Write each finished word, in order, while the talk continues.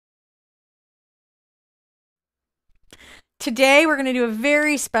Today, we're going to do a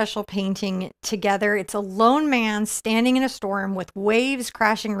very special painting together. It's a lone man standing in a storm with waves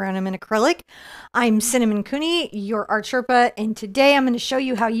crashing around him in acrylic. I'm Cinnamon Cooney, your Art Sherpa, and today I'm going to show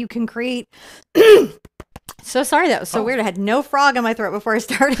you how you can create... So sorry, that was so weird. I had no frog in my throat before I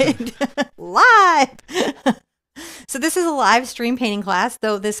started. Live! So this is a live stream painting class,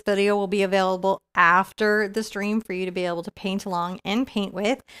 though this video will be available after the stream for you to be able to paint along and paint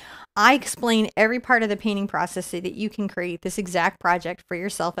with. I explain every part of the painting process so that you can create this exact project for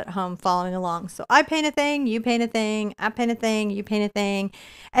yourself at home following along. So I paint a thing, you paint a thing, I paint a thing, you paint a thing.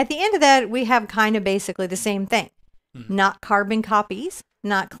 At the end of that, we have kind of basically the same thing. Not carbon copies,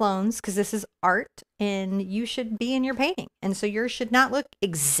 not clones, because this is art and you should be in your painting. And so yours should not look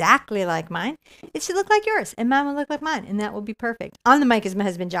exactly like mine. It should look like yours and mine will look like mine, and that will be perfect. On the mic is my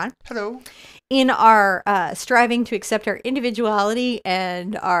husband, John. Hello. In our striving to accept our individuality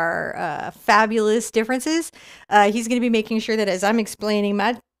and our fabulous differences, he's going to be making sure that as I'm explaining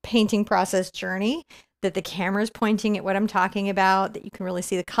my painting process journey, that the camera is pointing at what I'm talking about, that you can really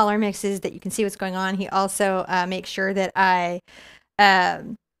see the color mixes, that you can see what's going on. He also makes sure that I,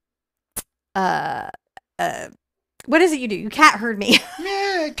 what is it you do? You cat heard me.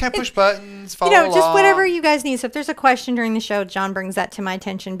 Yeah, can't push buttons, follow along. Just whatever you guys need. So if there's a question during the show, John brings that to my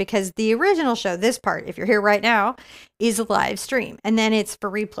attention, because the original show, this part, if you're here right now, is a live stream, and then it's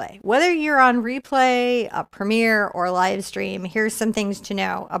for replay. Whether you're on replay, a premiere, or live stream, here's some things to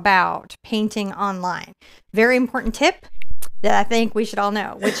know about painting online. Very important tip that I think we should all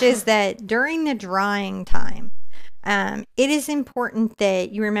know, which is that during the drying time, it is important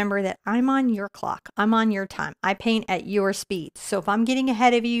that you remember that I'm on your clock. I'm on your time. I paint at your speed. So if I'm getting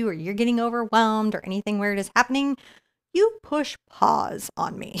ahead of you or you're getting overwhelmed or anything weird is happening, you push pause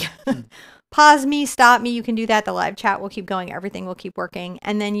on me. Pause me, stop me. You can do that. The live chat will keep going. Everything will keep working.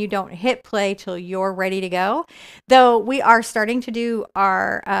 And then you don't hit play till you're ready to go. Though we are starting to do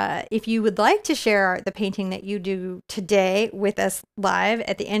our, if you would like to share the painting that you do today with us live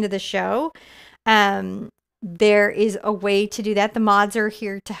at the end of the show, there is a way to do that. The mods are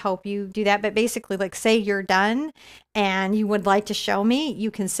here to help you do that. But basically, like, say you're done and you would like to show me,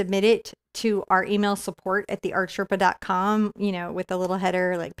 you can submit it to our email support at theartsherpa.com, you know, with a little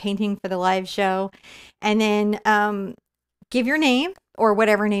header like painting for the live show. And then give your name or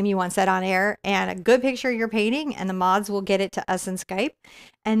whatever name you want set on air and a good picture of your painting, and the mods will get it to us in Skype.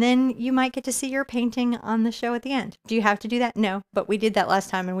 And then you might get to see your painting on the show at the end. Do you have to do that? No, but we did that last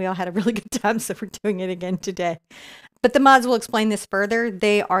time and we all had a really good time, so we're doing it again today. But the mods will explain this further.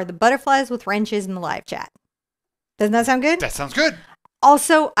 They are the butterflies with wrenches in the live chat. Doesn't that sound good? That sounds good.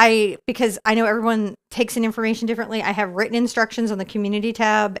 Also, because I know everyone takes in information differently, I have written instructions on the community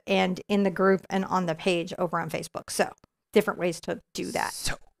tab and in the group and on the page over on Facebook. So different ways to do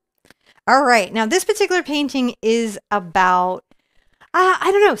that. All right. Now, this particular painting is about, I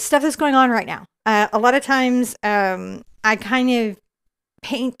don't know, stuff that's going on right now. A lot of times I kind of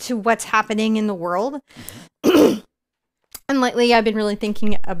paint to what's happening in the world. And lately, I've been really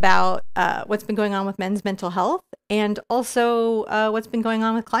thinking about what's been going on with men's mental health and also what's been going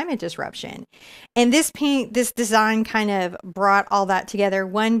on with climate disruption. And this design kind of brought all that together.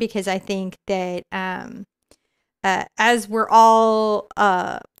 One, because I think that as we're all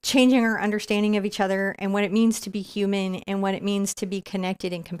changing our understanding of each other and what it means to be human and what it means to be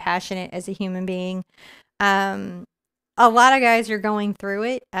connected and compassionate as a human being, a lot of guys are going through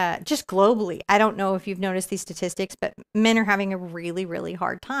it just globally. I don't know if you've noticed these statistics, but men are having a really, really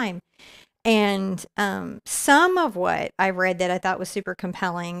hard time. And some of what I read that I thought was super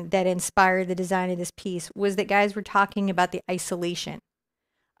compelling that inspired the design of this piece was that guys were talking about the isolation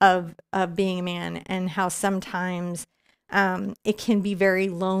of being a man and how sometimes it can be very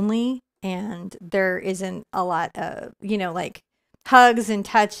lonely and there isn't a lot of, you know, like hugs and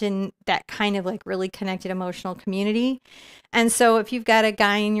touch and that kind of like really connected emotional community. And so if you've got a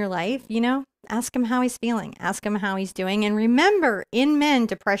guy in your life, you know, ask him how he's feeling, ask him how he's doing. And remember, in men,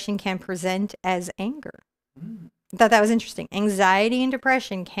 depression can present as anger. I thought that was interesting. Anxiety and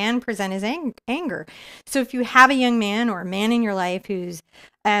depression can present as anger. So if you have a young man or a man in your life who's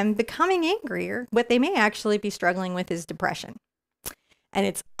becoming angrier, what they may actually be struggling with is depression. And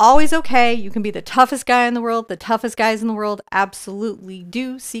it's always okay. You can be the toughest guy in the world. The toughest guys in the world absolutely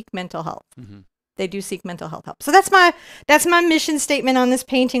do seek mental health. They do seek mental health help. So that's my mission statement on this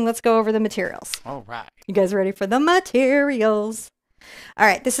painting. Let's go over the materials. All right. You guys ready for the materials? All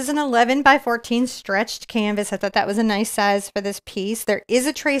right, this is an 11 by 14 stretched canvas. I thought that was a nice size for this piece. There is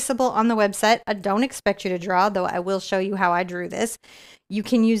a traceable on the website. I don't expect you to draw, though I will show you how I drew this. You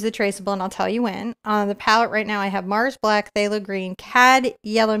can use the traceable, and I'll tell you when. On the palette right now, I have Mars Black, Phthalo Green, Cad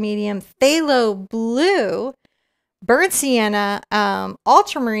Yellow Medium, Phthalo Blue, burnt sienna,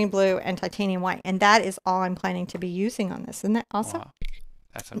 ultramarine blue, and titanium white. And that is all I'm planning to be using on this. Isn't that awesome? Wow.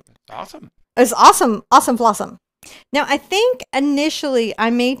 That's awesome. It's awesome. Awesome blossom. Now, I think initially I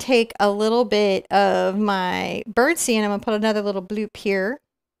may take a little bit of my burnt sienna. I'm going to put another little bloop here.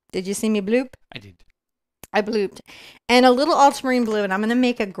 Did you see me bloop? I did. I blooped. And a little ultramarine blue, and I'm going to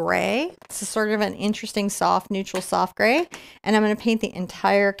make a gray. It's a sort of an interesting soft, neutral soft gray. And I'm going to paint the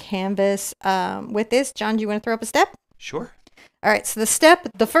entire canvas with this. John, do you want to throw up a step? Sure. All right, so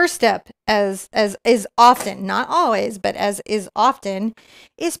the first step, as is often, not always, but as is often,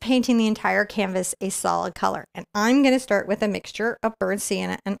 is painting the entire canvas a solid color. And I'm going to start with a mixture of burnt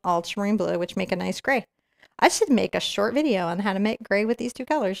sienna and ultramarine blue, which make a nice gray. I should make a short video on how to make gray with these two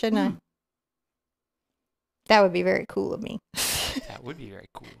colors, shouldn't I? That would be very cool of me. That would be very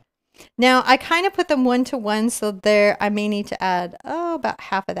cool. Now, I kind of put them 1-to-1, so there I may need to add, about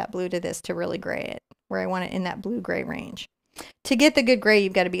half of that blue to this to really gray it, where I want it in that blue-gray range. To get the good gray,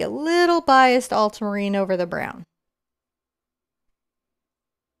 you've got to be a little biased ultramarine over the brown.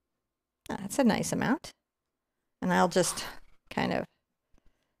 That's a nice amount. And I'll just kind of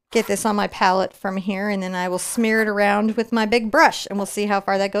get this on my palette from here, and then I will smear it around with my big brush, and we'll see how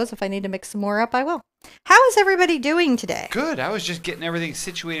far that goes. If I need to mix some more up, I will. How is everybody doing today? Good. I was just getting everything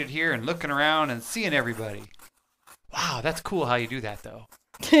situated here and looking around and seeing everybody. Wow, that's cool how you do that, though.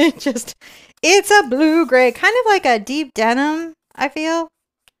 It's a blue-gray, kind of like a deep denim, I feel.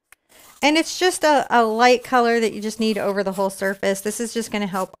 And it's just a light color that you just need over the whole surface. This is just going to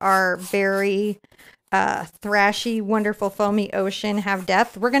help our very thrashy, wonderful, foamy ocean have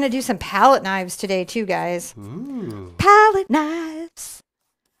depth. We're going to do some palette knives today, too, guys. Ooh. Palette knives.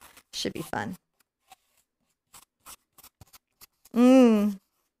 Should be fun. Oh,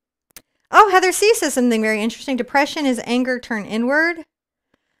 Heather C says something very interesting. Depression is anger turned inward.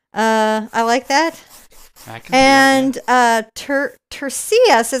 I like that. And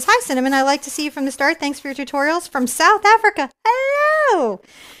Tercia says, hi, Cinnamon. I like to see you from the start. Thanks for your tutorials from South Africa. Hello.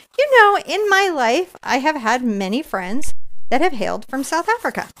 You know, in my life, I have had many friends that have hailed from South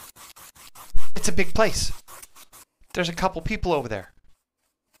Africa. It's a big place. There's a couple people over there.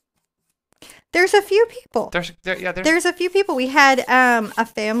 There's a few people. There's a few people. We had a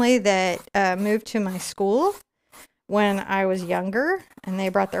family that moved to my school when I was younger, and they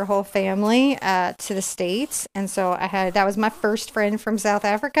brought their whole family to the States. And so that was my first friend from South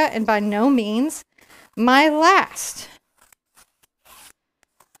Africa, and by no means my last.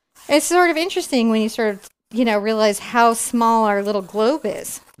 It's sort of interesting when you sort of, realize how small our little globe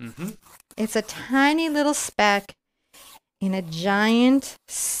is. Mm-hmm. It's a tiny little speck in a giant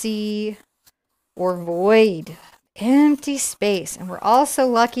sea or void, empty space. And we're all so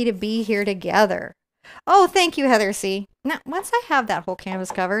lucky to be here together. Oh, thank you, Heather C. Now, once I have that whole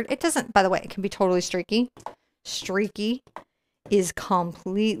canvas covered, it doesn't, by the way, it can be totally streaky. Streaky is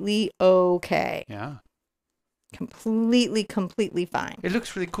completely okay. Yeah. Completely fine. It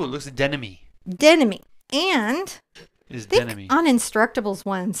looks really cool. It looks denim-y. Denim-y. And It is I think denim-y. on Instructables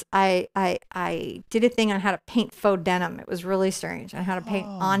once, I did a thing on how to paint faux denim. It was really strange on how to paint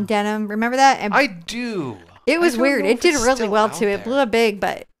on denim. Remember that? And I do. it was weird. It did really well too. too. It blew up big,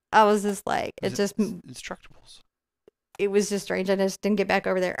 but I was just like, Instructables. It was just strange. I just didn't get back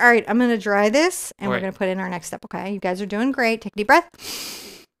over there. All right, I'm going to dry this, and All we're right. going to put in our next step, okay? You guys are doing great. Take a deep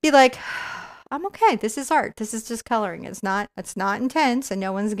breath. Be like, I'm okay. This is art. This is just coloring. It's not intense, and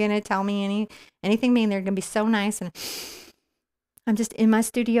no one's going to tell me anything mean. They're going to be so nice, and I'm just in my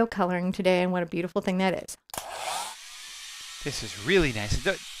studio coloring today, and what a beautiful thing that is. This is really nice.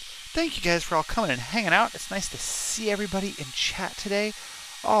 Thank you guys for all coming and hanging out. It's nice to see everybody in chat today.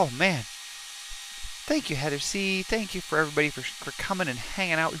 Oh, man. Thank you, Heather C. Thank you for everybody for coming and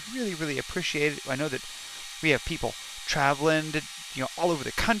hanging out. We really, really appreciate it. I know that we have people traveling to, all over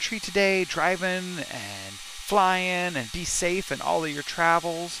the country today, driving and flying, and be safe in all of your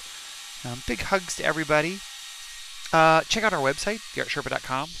travels. Big hugs to everybody. Check out our website,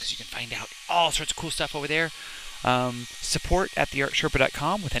 theartsherpa.com, because you can find out all sorts of cool stuff over there. Support at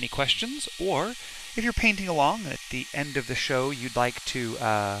theartsherpa.com with any questions, or if you're painting along and at the end of the show you'd like to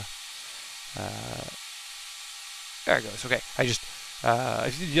there it goes. Okay, I just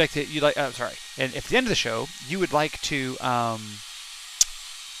if you'd like sorry, and if at the end of the show you would like to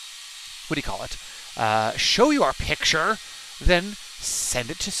what do you call it, show your picture, then send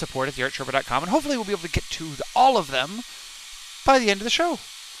it to support@theartsherpa.com, and hopefully we'll be able to get to all of them by the end of the show.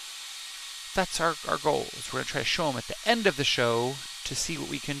 That's our goal, is we're going to try to show them at the end of the show to see what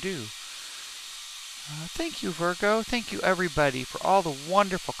we can do. Thank you, Virgo. Thank you, everybody, for all the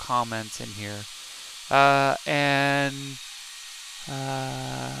wonderful comments in here.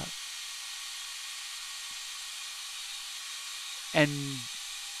 and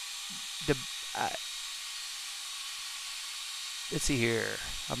the let's see here.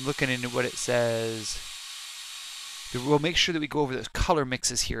 I'm looking into what it says. We'll make sure that we go over those color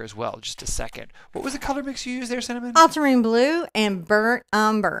mixes here as well. Just a second. What was the color mix you used there, Cinnamon? Ultramarine blue and burnt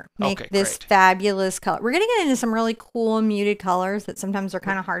umber make this fabulous color. We're going to get into some really cool muted colors that sometimes are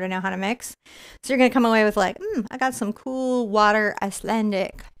kind of hard to know how to mix. So you're going to come away with like, I got some cool water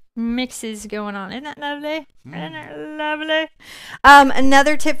Icelandic mixes going on. Isn't that lovely? Isn't that lovely?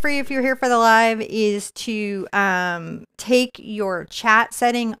 Another tip for you if you're here for the live is to take your chat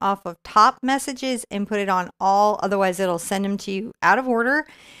setting off of top messages and put it on all. Otherwise, it'll send them to you out of order.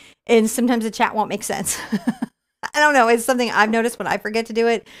 And sometimes the chat won't make sense. I don't know. It's something I've noticed when I forget to do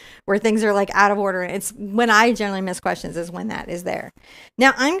it, where things are like out of order. It's when I generally miss questions is when that is there.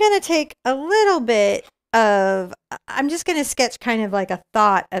 Now, I'm going to take a little bit I'm just going to sketch kind of like a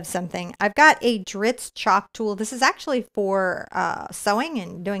thought of something. I've got a Dritz chalk tool. This is actually for sewing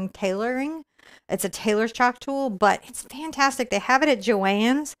and doing tailoring. It's a tailor's chalk tool, but it's fantastic. They have it at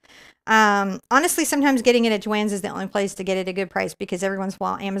Joann's. Honestly, sometimes getting it at Joann's is the only place to get it at a good price, because every once in a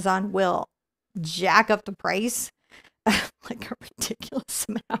while Amazon will jack up the price like a ridiculous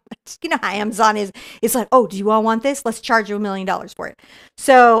amount. You know how Amazon is. It's like, oh, do you all want this? Let's charge you $1 million for it.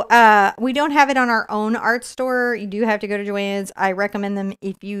 So we don't have it on our own art store. You do have to go to Joann's. I recommend them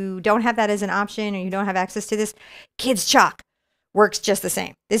if you don't have that as an option or you don't have access to this. Kids Chalk works just the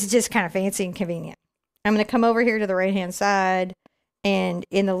same. This is just kind of fancy and convenient. I'm going to come over here to the right hand side, and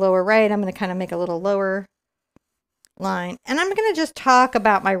in the lower right, I'm going to kind of make a little lower line, and I'm going to just talk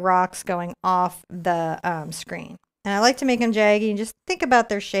about my rocks going off the screen. And I like to make them jaggy and just think about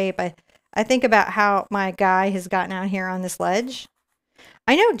their shape. I think about how my guy has gotten out here on this ledge.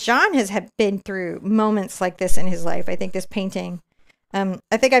 I know John has been through moments like this in his life. I think this painting,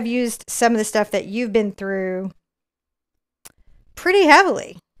 I think I've used some of the stuff that you've been through pretty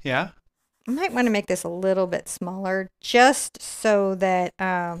heavily. Yeah. I might want to make this a little bit smaller just so that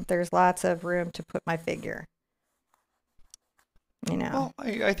there's lots of room to put my figure. You know.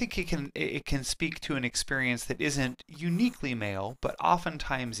 Well, I think it can speak to an experience that isn't uniquely male, but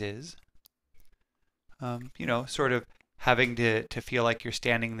oftentimes is. You know, sort of having to feel like you're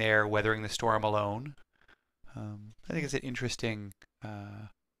standing there weathering the storm alone. I think it's an interesting.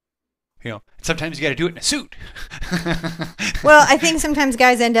 You know, sometimes you got to do it in a suit. Well, I think sometimes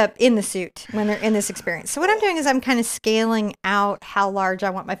guys end up in the suit when they're in this experience. So what I'm doing is I'm kind of scaling out how large I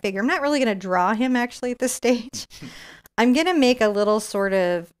want my figure. I'm not really going to draw him actually at this stage. I'm going to make a little sort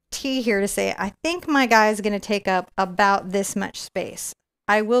of T here to say, I think my guy is going to take up about this much space.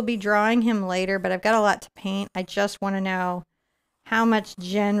 I will be drawing him later, but I've got a lot to paint. I just want to know how much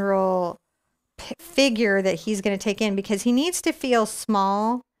general figure that he's going to take in, because he needs to feel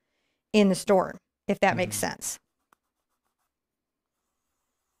small in the storm, if that makes sense.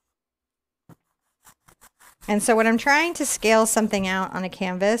 And so when I'm trying to scale something out on a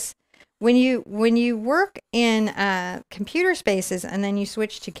canvas, when you work in computer spaces and then you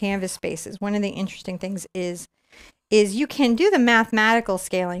switch to canvas spaces, one of the interesting things is you can do the mathematical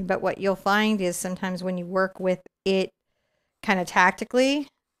scaling, but what you'll find is sometimes when you work with it kind of tactically,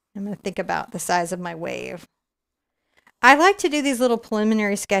 I'm going to think about the size of my wave. I like to do these little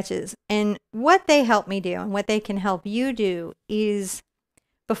preliminary sketches, and what they help me do and what they can help you do is,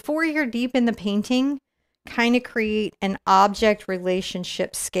 before you're deep in the painting, kind of create an object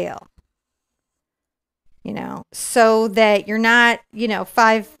relationship scale. You know, so that you're not,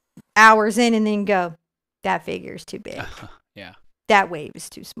 5 hours in and then go, that figure is too big. Yeah. That wave is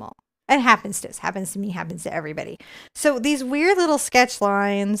too small. It happens to us, happens to me, happens to everybody. So these weird little sketch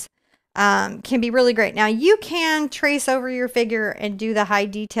lines can be really great. Now you can trace over your figure and do the high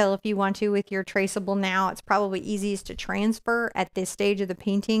detail if you want to with your traceable now. It's probably easiest to transfer at this stage of the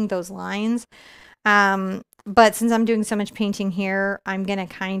painting, those lines. But since I'm doing so much painting here, I'm going to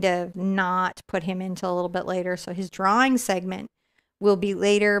kind of not put him into a little bit later. So his drawing segment will be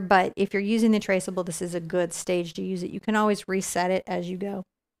later, but if you're using the traceable, this is a good stage to use it. You can always reset it as you go.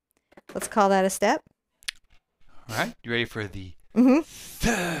 Let's call that a step. All right. You ready for the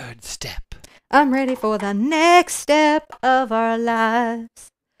third step? I'm ready for the next step of our lives.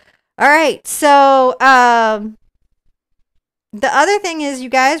 All right. So, the other thing is, you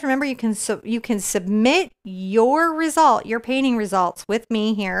guys remember you can submit your painting results with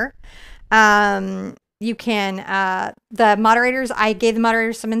me here. You can the moderators, I gave the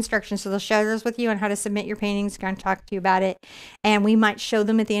moderators some instructions, so they'll share those with you on how to submit your paintings. Going to talk to you about it, and we might show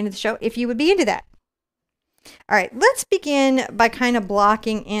them at the end of the show if you would be into that. All right, let's begin by kind of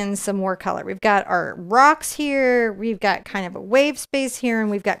blocking in some more color. We've got our rocks here, we've got kind of a wave space here,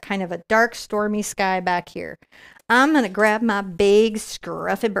 and we've got kind of a dark stormy sky back here. I'm going to grab my big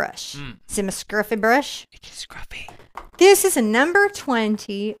scruffy brush. See my scruffy brush? It's scruffy. This is a number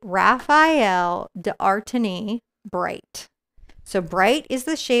 20 Raphael d'Artagnan Bright. So Bright is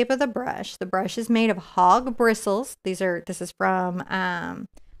the shape of the brush. The brush is made of hog bristles. This is from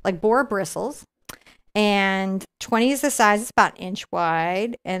like boar bristles. And 20 is the size. It's about an inch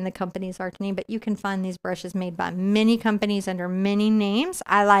wide. And the company's Artagnan. But you can find these brushes made by many companies under many names.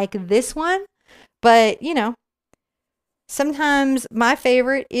 I like this one. But, you know, sometimes my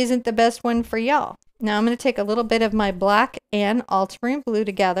favorite isn't the best one for y'all. Now I'm going to take a little bit of my black and ultramarine blue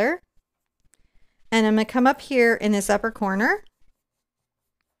together. And I'm going to come up here in this upper corner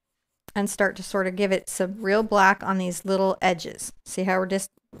and start to sort of give it some real black on these little edges. See how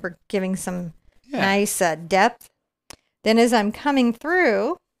we're giving some nice depth. Then as I'm coming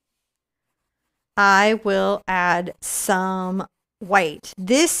through, I will add some white.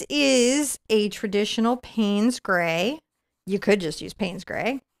 This is a traditional Payne's gray. You could just use Payne's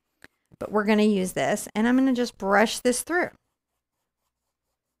gray, but we're going to use this, and I'm going to just brush this through.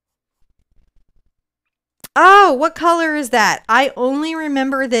 Oh, what color is that? I only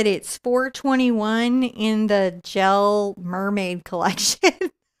remember that it's 421 in the gel mermaid collection.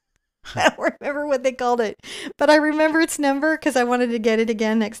 I don't remember what they called it, but I remember its number because I wanted to get it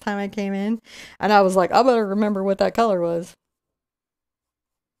again next time I came in. And I was like, I better remember what that color was.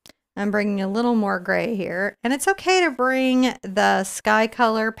 I'm bringing a little more gray here. And it's okay to bring the sky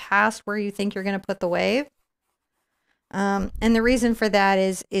color past where you think you're going to put the wave. And the reason for that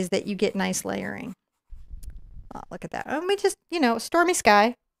is that you get nice layering. Oh, look at that. And we just, you know, stormy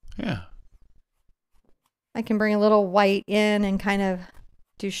sky. Yeah. I can bring a little white in and kind of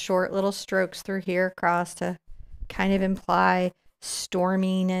do short little strokes through here across to kind of imply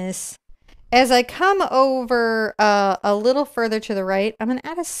storminess. As I come over a little further to the right, I'm going to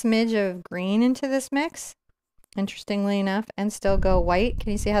add a smidge of green into this mix, interestingly enough, and still go white.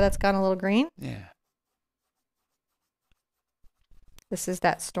 Can you see how that's gone a little green? Yeah. This is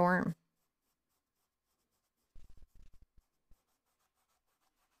that storm.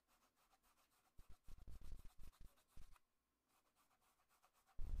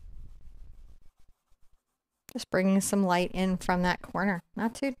 Just bringing some light in from that corner.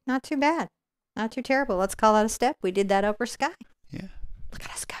 Not too bad. Not too terrible. Let's call that a step. We did that upper sky. Yeah. Look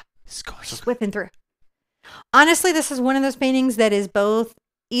at us go. It's going Just whipping through. Honestly, this is one of those paintings that is both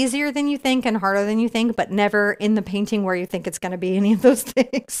easier than you think and harder than you think, but never in the painting where you think it's going to be any of those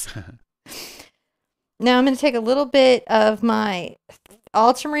things. Now I'm going to take a little bit of my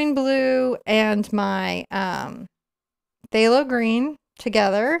ultramarine blue and my phthalo green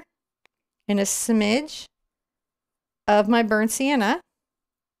together in a smidge of my burnt sienna.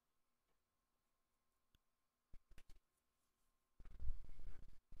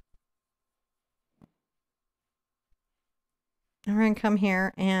 And we're going to come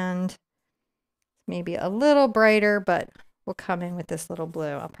here and maybe a little brighter, but we'll come in with this little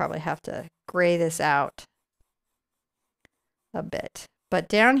blue. I'll probably have to gray this out a bit. But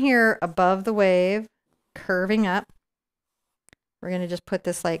down here above the wave, curving up, we're going to just put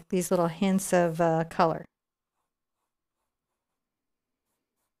this like these little hints of color.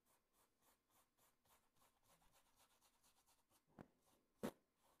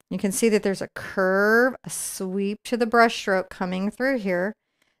 You can see that there's a curve, a sweep to the brush stroke coming through here.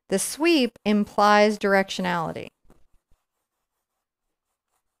 The sweep implies directionality.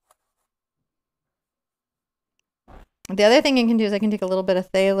 The other thing I can do is I can take a little bit of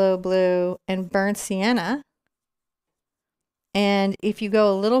phthalo blue and burnt sienna. And if you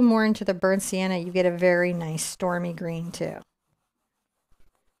go a little more into the burnt sienna, you get a very nice stormy green too.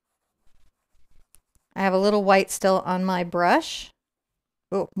 I have a little white still on my brush.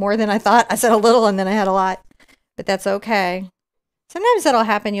 Oh, more than I thought. I said a little and then I had a lot, but that's okay. Sometimes that'll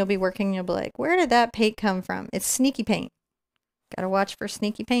happen. You'll be working and you'll be like, where did that paint come from? It's sneaky paint. Got to watch for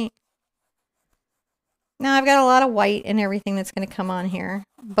sneaky paint. Now I've got a lot of white and everything that's going to come on here,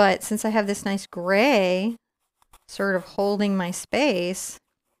 but since I have this nice gray sort of holding my space,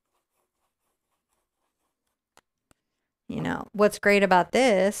 you know, what's great about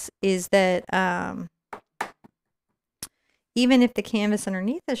this is that even if the canvas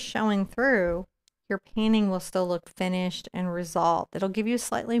underneath is showing through, your painting will still look finished and resolved. It'll give you a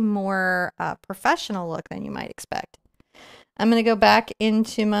slightly more professional look than you might expect. I'm going to go back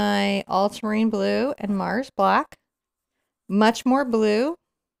into my ultramarine blue and Mars black. Much more blue.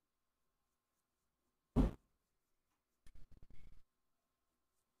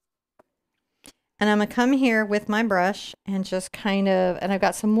 And I'm going to come here with my brush and just kind of, and I've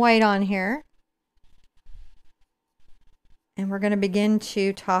got some white on here. And we're going to begin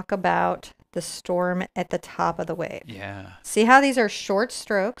to talk about the storm at the top of the wave. Yeah. See how these are short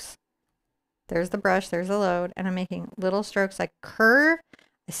strokes? There's the brush, there's the load, and I'm making little strokes. I curve.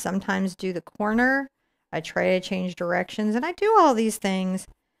 I sometimes do the corner. I try to change directions, and I do all these things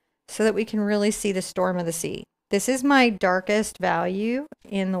so that we can really see the storm of the sea. This is my darkest value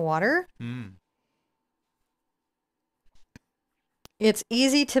in the water. Mm. It's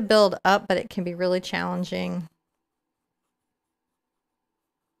easy to build up, but it can be really challenging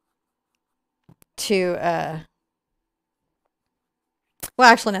to, well,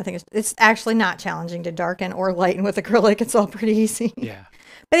 actually, nothing is, it's actually not challenging to darken or lighten with acrylic. It's all pretty easy. Yeah.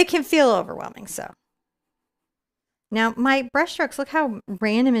 But it can feel overwhelming, so. Now, my brush strokes, look how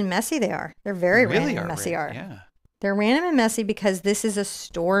random and messy they are. They're very random and messy. Yeah. They're random and messy because this is a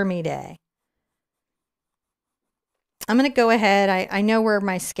stormy day. I'm going to go ahead. I know where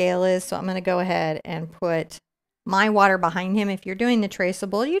my scale is, so I'm going to go ahead and put my water behind him. If you're doing the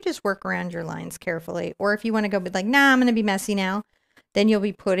traceable, you just work around your lines carefully. Or if you want to go be like, nah, I'm going to be messy now, then you'll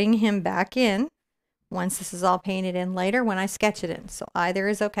be putting him back in once this is all painted in later when I sketch it in. So either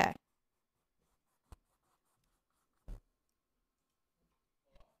is okay.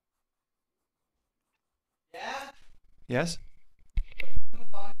 Yes?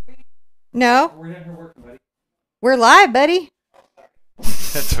 No. We're not here working, buddy. We're live, buddy.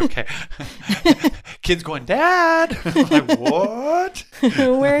 That's okay. Kids going, Dad. I'm like, what?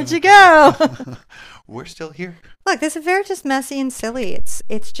 Where'd you go? We're still here. Look, this is very just messy and silly.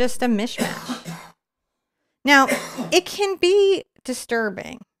 It's just a mishmash. Now, it can be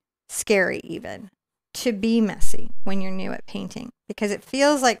disturbing, scary even, to be messy when you're new at painting, because it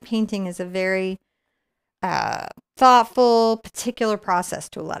feels like painting is a very thoughtful, particular process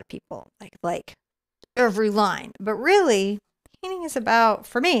to a lot of people, like every line. But really, painting is about,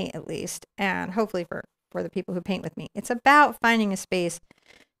 for me at least, and hopefully for the people who paint with me, it's about finding a space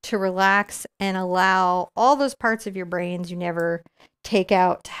to relax and allow all those parts of your brains you never take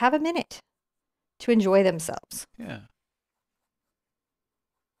out to have a minute to enjoy themselves. Yeah.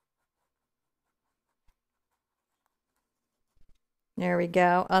 There we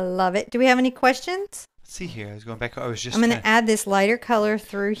go. I love it. Do we have any questions? Let's see here. I was going back. I was just. I'm going to add this lighter color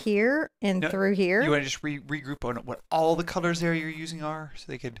through here and through here. You want to just regroup on what all the colors there you're using are, so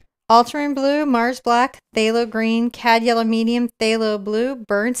they could. Ultramarine blue, Mars black, phthalo green, cad yellow medium, phthalo blue,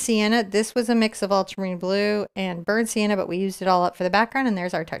 burnt sienna. This was a mix of ultramarine blue and burnt sienna, but we used it all up for the background. And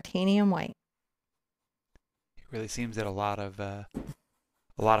there's our titanium white. It really seems that a lot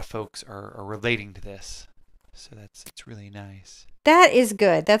of folks are relating to this, so it's really nice. That is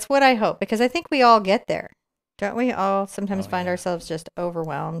good. That's what I hope, because I think we all get there. Don't we all sometimes find ourselves just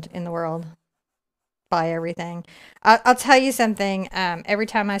overwhelmed in the world by everything? I'll tell you something. Every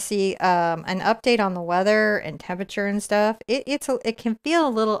time I see an update on the weather and temperature and stuff, it can feel a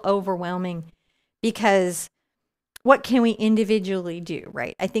little overwhelming, because what can we individually do,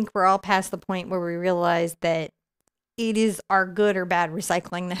 right? I think we're all past the point where we realize that it is our good or bad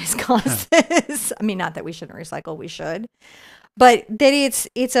recycling that has caused this. I mean, not that we shouldn't recycle, we should. But that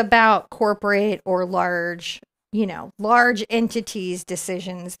it's about corporate or large entities'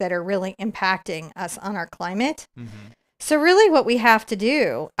 decisions that are really impacting us on our climate. Mm-hmm. So really what we have to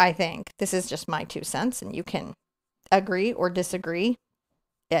do, I think, this is just my 2 cents, and you can agree or disagree.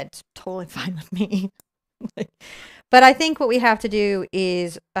 It's totally fine with me. But I think what we have to do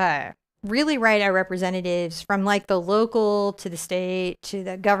is really write our representatives from like the local to the state to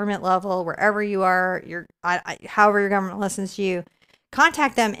the government level, wherever you are, however your government listens to you,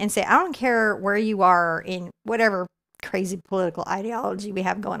 contact them and say, I don't care where you are in whatever crazy political ideology we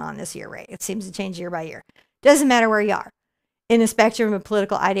have going on this year, right? It seems to change year by year. Doesn't matter where you are in the spectrum of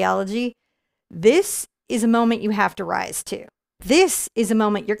political ideology. This is a moment you have to rise to. This is a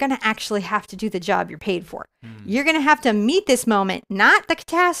moment you're going to actually have to do the job you're paid for. You're going to have to meet this moment, not the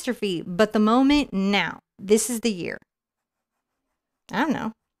catastrophe, but the moment now. This is the year. I don't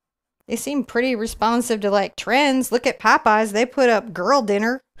know. They seem pretty responsive to like trends. Look at Popeyes. They put up girl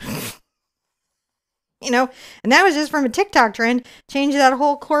dinner. And that was just from a TikTok trend. Change that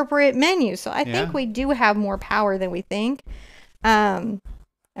whole corporate menu. So I think we do have more power than we think. I'm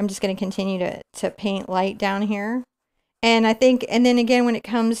just going to continue to paint light down here. And I think, and then again, when it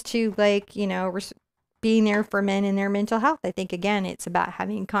comes to like, being there for men and their mental health, I think, again, it's about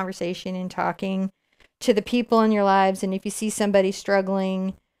having conversation and talking to the people in your lives. And if you see somebody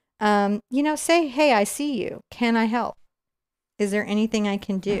struggling, say, hey, I see you. Can I help? Is there anything I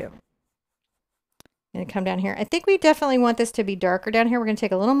can do? I'm going to come down here. I think we definitely want this to be darker down here. We're going to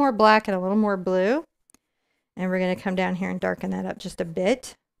take a little more black and a little more blue. And we're going to come down here and darken that up just a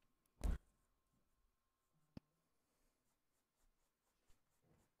bit.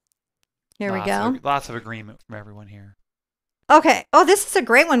 Here we go. Lots of agreement from everyone here. Okay. Oh, this is a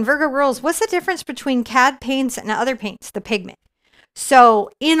great one. Virgo rules. What's the difference between CAD paints and other paints? The pigment. So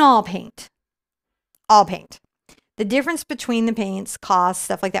in all paint, the difference between the paints, costs,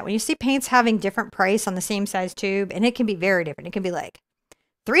 stuff like that. When you see paints having different price on the same size tube, and it can be very different. It can be like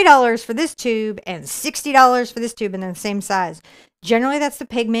 $3 for this tube and $60 for this tube and then the same size. Generally, that's the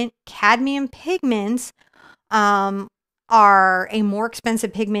pigment. Cadmium pigments are a more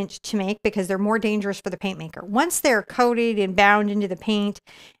expensive pigment to make because they're more dangerous for the paint maker. Once they're coated and bound into the paint,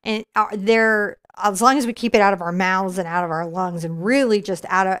 and they're, as long as we keep it out of our mouths and out of our lungs, and really just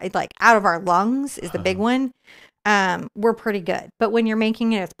out of our lungs is the big one, we're pretty good. But when you're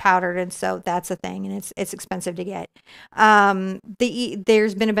making it, it's powdered, and so that's a thing, and it's expensive to get.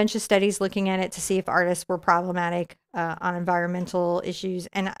 There's been a bunch of studies looking at it to see if artists were problematic on environmental issues,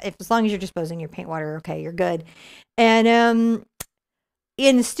 and as long as you're disposing your paint water, okay, you're good. And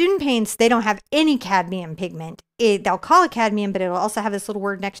in student paints, they don't have any cadmium pigment. They'll call it cadmium, but it'll also have this little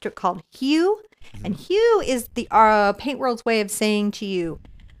word next to it called hue. And hue is the paint world's way of saying to you,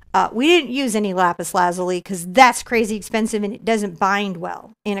 we didn't use any lapis lazuli because that's crazy expensive and it doesn't bind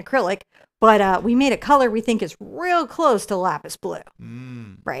well in acrylic. But we made a color we think is real close to lapis blue.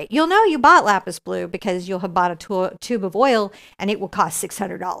 Right? You'll know you bought lapis blue because you'll have bought a tube of oil and it will cost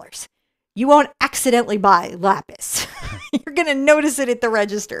 $600. You won't accidentally buy lapis. You're going to notice it at the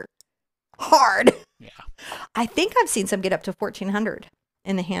register. Hard. Yeah. I think I've seen some get up to $1,400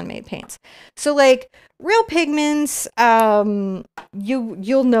 in the handmade paints. So like real pigments,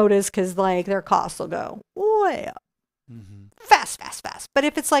 you'll notice because like their costs will go way up. Fast. But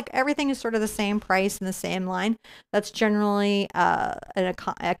if it's like everything is sort of the same price in the same line, that's generally an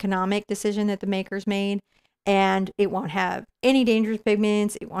economic decision that the makers made. And it won't have any dangerous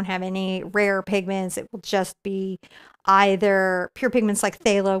pigments. It won't have any rare pigments. It will just be either pure pigments like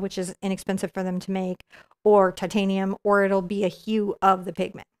phthalo, which is inexpensive for them to make, or titanium, or it'll be a hue of the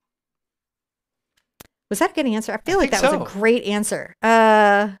pigment. Was that a good answer? I feel like that was a great answer.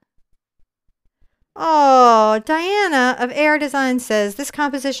 Diana of AR Design says, this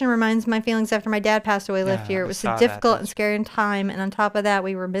composition reminds my feelings after my dad passed away last year. It was a difficult and scary time. And on top of that,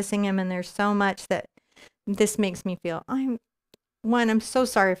 we were missing him. And there's so much that this makes me feel. I'm so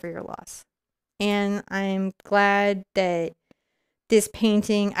sorry for your loss. And I'm glad that this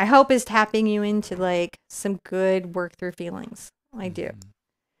painting, I hope, is tapping you into like some good work through feelings. I do.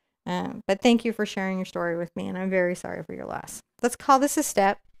 But thank you for sharing your story with me. And I'm very sorry for your loss. Let's call this a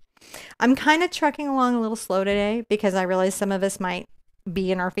step. I'm kind of trucking along a little slow today because I realize some of us might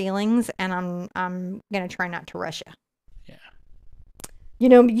be in our feelings, and I'm going to try not to rush you. Yeah. You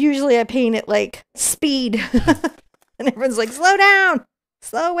know, usually I paint at like speed and everyone's like, slow down,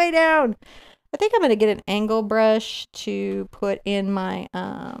 slow way down. I think I'm going to get an angle brush to put in my,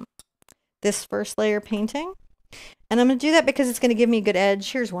 this first layer painting. And I'm going to do that because it's going to give me a good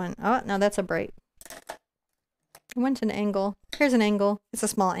edge. Here's one. Oh, no, that's a bright. I went an angle. Here's an angle. It's a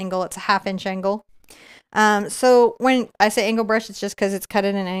small angle. It's a 1/2 inch angle. So when I say angle brush, it's just because it's cut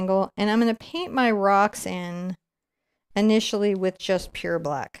at an angle. And I'm going to paint my rocks in initially with just pure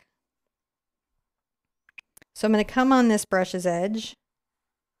black. So I'm going to come on this brush's edge.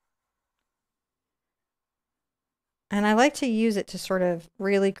 And I like to use it to sort of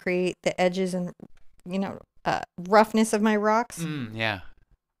really create the edges and, you know, roughness of my rocks. Yeah.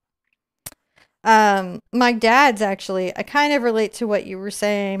 My dad's actually, I kind of relate to what you were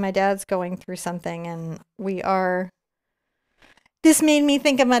saying. My dad's going through something, and this made me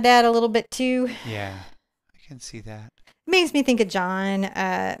think of my dad a little bit too. Yeah, I can see that. It makes me think of John.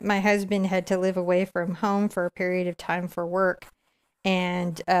 My husband had to live away from home for a period of time for work,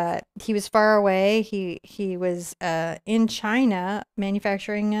 and he was far away. He was in China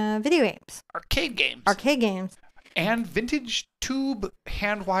manufacturing video games. Arcade games. And vintage tube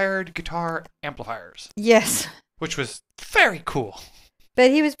hand-wired guitar amplifiers. Yes. Which was very cool.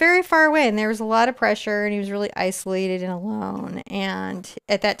 But he was very far away, and there was a lot of pressure, and he was really isolated and alone. And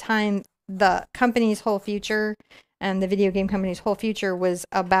at that time, the company's whole future, and the video game company's whole future, was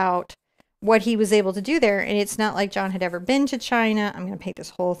about what he was able to do there. And it's not like John had ever been to China. I'm going to paint this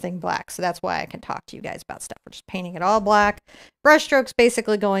whole thing black, so that's why I can talk to you guys about stuff. We're just painting it all black. Brush strokes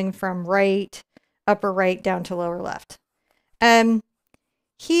basically going from upper right down to lower left. Yeah,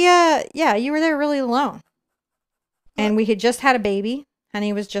 you were there really alone. And we had just had a baby, and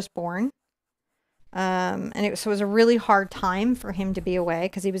he was just born. And it was a really hard time for him to be away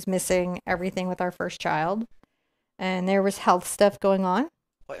because he was missing everything with our first child. And there was health stuff going on.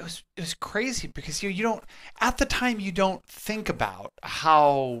 Well, it was crazy because you don't, at the time, you don't think about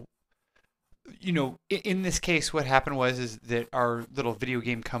how in this case, what happened is that our little video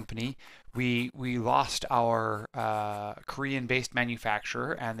game company, we lost our Korean-based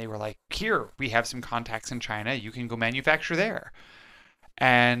manufacturer, and they were like, "Here, we have some contacts in China. You can go manufacture there."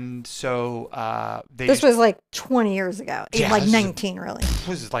 And so this was like 20 years ago, like 19 really.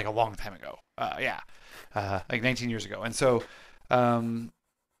 This is like a long time ago. Like 19 years ago. And so, our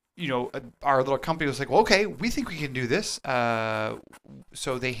little company was like, well, okay, we think we can do this.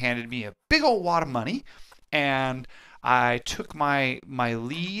 So they handed me a big old wad of money, and I took my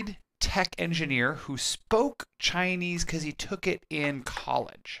lead tech engineer who spoke Chinese because he took it in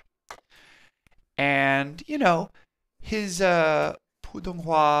college. And, his 普通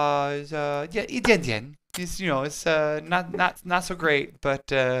话is 一点点. It's not so great, but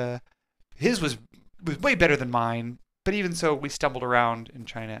his was way better than mine. But even so, we stumbled around in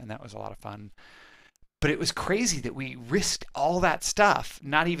China, and that was a lot of fun. But it was crazy that we risked all that stuff,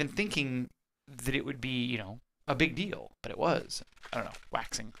 not even thinking that it would be, a big deal. But it was. I don't know,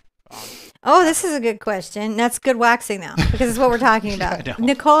 waxing. Oh, this is a good question. That's good waxing, though, because it's what we're talking about. Yeah,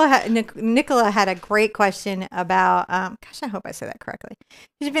 Nicola had a great question about, gosh, I hope I said that correctly.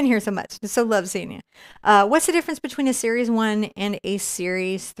 You've been here so much. I so love seeing you. What's the difference between a Series 1 and a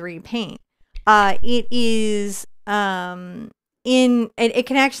Series 3 paint? It is, it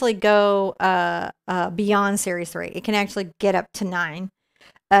can actually go beyond Series 3. It can actually get up to 9.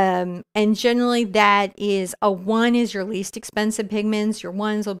 And generally that is, a 1 is your least expensive pigments. Your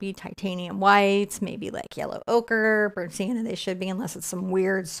 1s will be titanium whites, maybe like yellow ochre, burnt sienna. They should be, unless it's some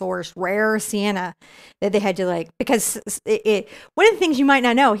weird source, rare sienna that they had to because one of the things you might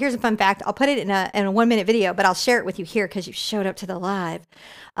not know, here's a fun fact. I'll put it in a 1-minute video, but I'll share it with you here because you showed up to the live.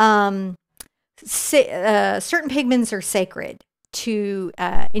 Certain pigments are sacred to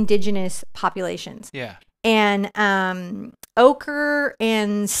indigenous populations. Yeah. And ochre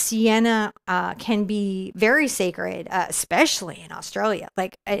and sienna can be very sacred, especially in Australia.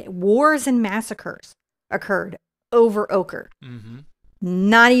 Wars and massacres occurred over ochre. Mm-hmm.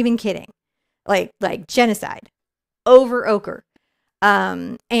 Not even kidding. Like genocide over ochre.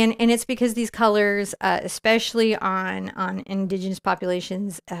 And it's because these colors, especially on indigenous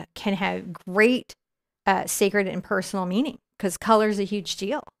populations, can have great sacred and personal meaning, because color is a huge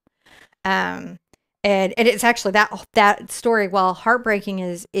deal. And it's actually that story, while heartbreaking,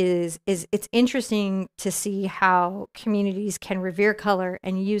 is it's interesting to see how communities can revere color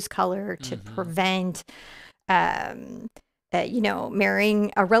and use color to prevent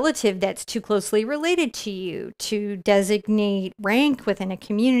marrying a relative that's too closely related to you, to designate rank within a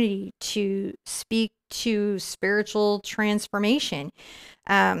community, to speak to spiritual transformation.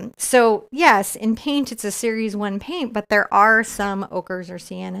 So yes, in paint, it's a Series 1 paint, but there are some ochres or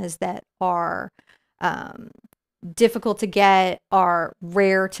siennas that are difficult to get, are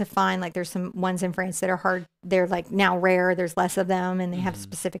rare to find. Like there's some ones in France that are hard. They're now rare. There's less of them, and they have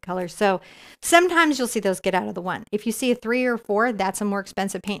specific colors. So sometimes you'll see those get out of the 1. If you see a 3 or 4, that's a more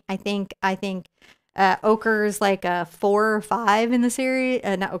expensive paint. I think ochre is like a 4 or 5 in the series.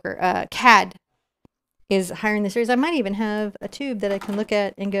 Not ochre. Cad is higher in the series. I might even have a tube that I can look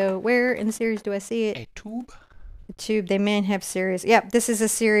at and go, where in the series do I see it? A tube? A tube. They may have series. Yep, this is a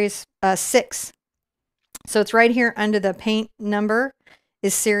Series 6. So it's right here under the paint number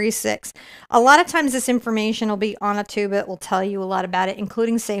is Series 6. A lot of times this information will be on a tube. It will tell you a lot about it,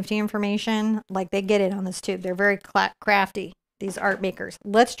 including safety information. Like they get it on this tube. They're very crafty, these art makers.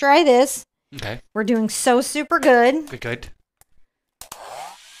 Let's try this. Okay. We're doing so super good. Good.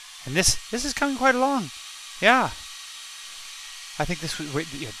 And this is coming quite along. Yeah. I think this was,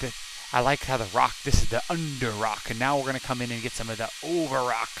 I like how the rock, this is the under rock, and now we're going to come in and get some of the over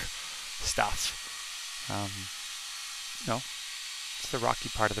rock stuff. It's the rocky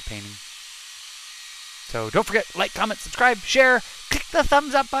part of the painting. So don't forget, like, comment, subscribe, share, click the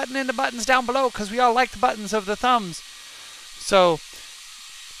thumbs up button and the buttons down below, because we all like the buttons of the thumbs. So,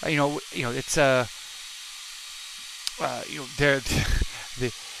 it's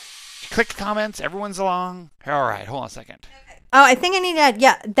click the comments, everyone's along. All right, hold on a second. Oh, I think I need to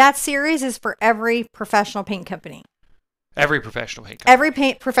add, that series is for every professional paint company. Every professional paint company. Every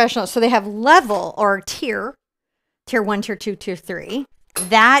paint professional. So they have level or tier 1, tier 2, tier 3.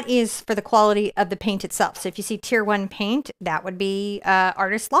 That is for the quality of the paint itself. So if you see tier 1 paint, that would be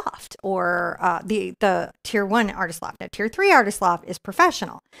Artist Loft, or the tier 1 Artist Loft. Now, tier 3 Artist Loft is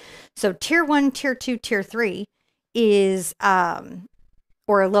professional. So tier 1, tier 2, tier 3 is,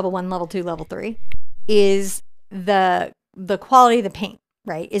 or level 1, level 2, level 3 is the quality of the paint.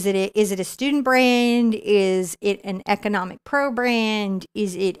 Right? Is it a student brand? Is it an economic pro brand?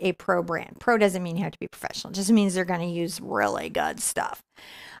 Is it a pro brand? Pro doesn't mean you have to be professional. It just means they're going to use really good stuff.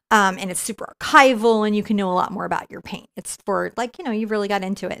 And it's super archival and you can know a lot more about your paint. It's for like, you know, you really got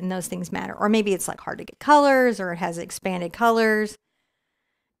into it and those things matter. Or maybe it's like hard to get colors or it has expanded colors.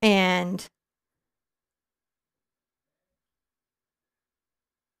 And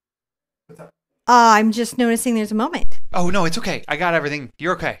I'm just noticing there's a moment. Oh no, it's okay. I got everything.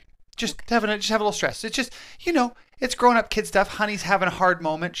 You're okay. Just have a little stress. It's just, you know, it's grown up kid stuff. Honey's having a hard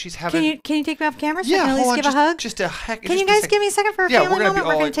moment. She's having. Can you take me off camera so Yeah, I can at least hold on, give a hug? Just a heck. Can you guys give me a second for a family moment?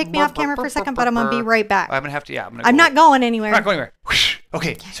 We're going to take me off camera for a second, but I'm going to be right back. I'm going to have to. Yeah, I'm not going anywhere. I'm not going anywhere.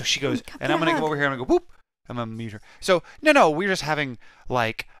 Okay, so she goes, and I'm going to go over here. I'm going to go whoop. I'm going to mute her. So no, we're just having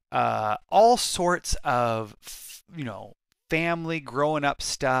like all sorts of, you know, family growing up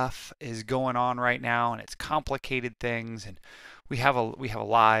stuff is going on right now, and it's complicated things, and we have a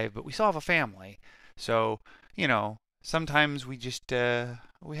live, but we still have a family. So, you know, sometimes we just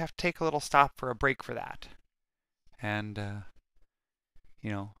we have to take a little stop for a break for that. And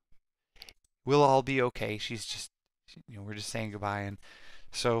you know, we'll all be okay. She's just, you know, we're just saying goodbye. And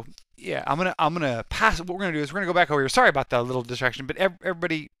so yeah, I'm gonna pass. What we're gonna do is we're gonna go back over here. Sorry about that little distraction, but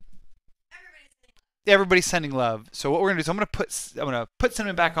everybody's sending love. So what we're gonna do is I'm gonna put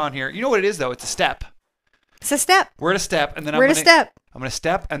cinnamon back on here. You know what it is though? It's a step. It's a step. We're at a step, and then I'm gonna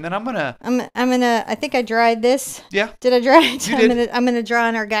step, and then I'm gonna. I think I dried this. Yeah. Did I dry it? You did. I'm gonna draw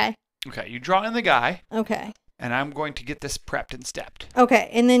on our guy. Okay, you draw in the guy. Okay. And I'm going to get this prepped and stepped. Okay,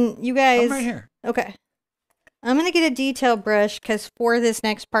 and then you guys. I'm right here. Okay. I'm gonna get a detail brush because for this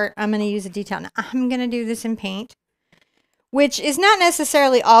next part, I'm gonna use a detail. Now, I'm gonna do this in paint, which is not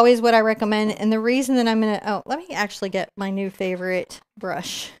necessarily always what I recommend. And the reason that let me actually get my new favorite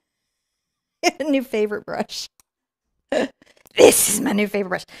brush. New favorite brush. This is my new favorite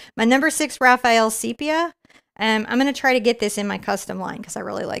brush. My number 6 Raphael Sepia. I'm going to try to get this in my custom line because I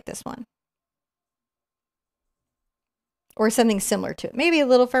really like this one. Or something similar to it. Maybe a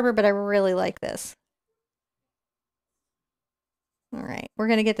little firmer, but I really like this. All right. We're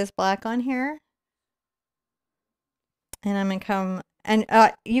going to get this black on here. And I'm going to come... And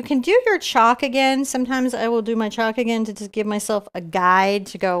you can do your chalk again. Sometimes I will do my chalk again to just give myself a guide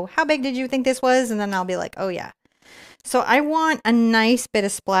to go, how big did you think this was? And then I'll be like, oh yeah. So I want a nice bit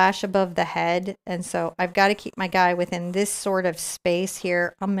of splash above the head. And so I've got to keep my guy within this sort of space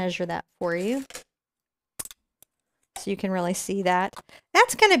here. I'll measure that for you. So you can really see that.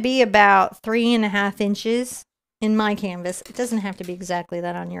 That's going to be about 3.5 inches in my canvas. It doesn't have to be exactly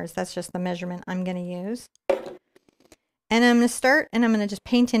that on yours. That's just the measurement I'm going to use. And I'm going to start and I'm going to just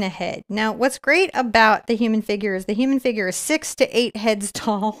paint in a head. Now, what's great about the human figure is 6 to 8 heads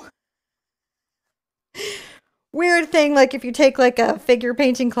tall. Weird thing, like if you take like a figure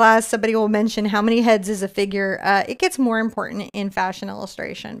painting class, somebody will mention how many heads is a figure. It gets more important in fashion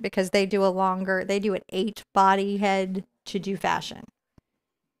illustration because they do an 8 body head to do fashion.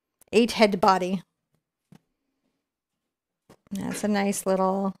 8 head body. That's a nice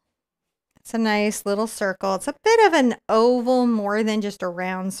little... It's a nice little circle. It's a bit of an oval more than just a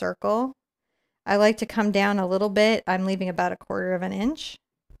round circle. I like to come down a little bit. I'm leaving about 1/4 inch.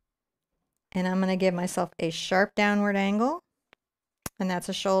 And I'm going to give myself a sharp downward angle. And that's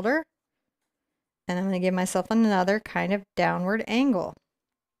a shoulder. And I'm going to give myself another kind of downward angle.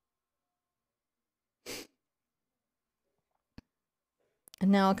 And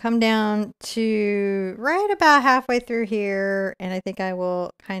now I'll come down to right about halfway through here. And I think I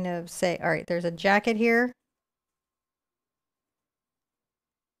will kind of say, all right, there's a jacket here.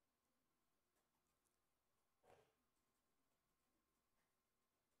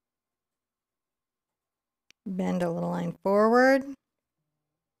 Bend a little line forward.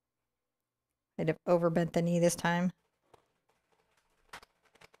 I'd have overbent the knee this time.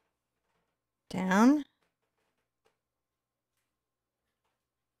 Down.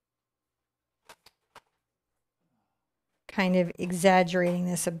 Kind of exaggerating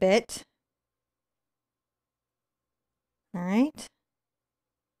this a bit. All right.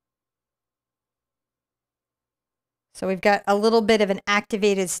 So we've got a little bit of an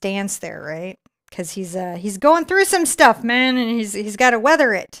activated stance there, right? Because he's going through some stuff, man, and he's got to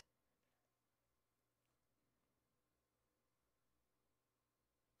weather it.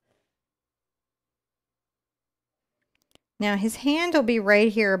 Now his hand will be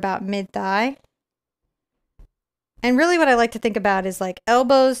right here about mid-thigh. And really what I like to think about is like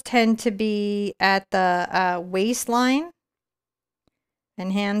elbows tend to be at the waistline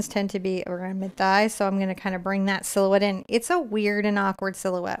and hands tend to be around mid-thigh. So I'm going to kind of bring that silhouette in. It's a weird and awkward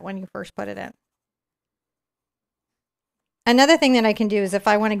silhouette when you first put it in. Another thing that I can do is if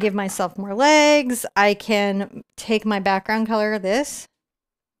I want to give myself more legs, I can take my background color, this,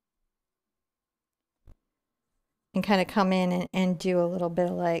 and kind of come in and do a little bit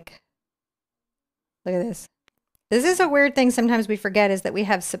of like, look at this. This is a weird thing sometimes we forget, is that we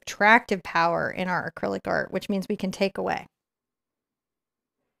have subtractive power in our acrylic art, which means we can take away.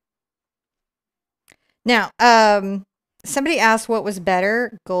 Now, somebody asked what was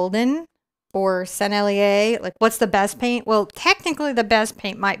better, golden or Sennelier? Like, what's the best paint? Well, technically the best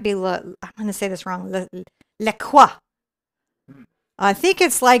paint might be, I'm going to say this wrong, Le Croix. I think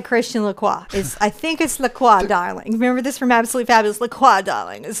it's like Christian Lacroix. I think it's Lacroix, darling. Remember this from Absolutely Fabulous? Lacroix,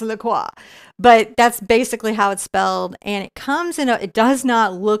 darling. It's Lacroix. But that's basically how it's spelled. And it comes in it does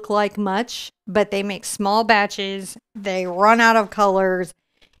not look like much, but they make small batches. They run out of colors.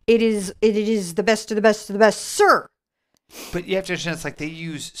 It is the best of the best of the best, sir. But you have to understand, it's like they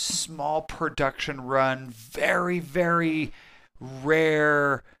use small production run, very, very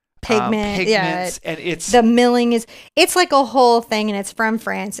rare pigments, and it's the milling it's like a whole thing, and it's from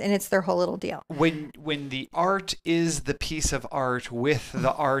France, and it's their whole little deal. When the art is the piece of art with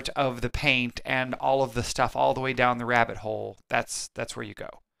the art of the paint and all of the stuff all the way down the rabbit hole, that's where you go.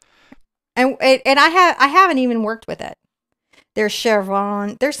 And I haven't even worked with it. There's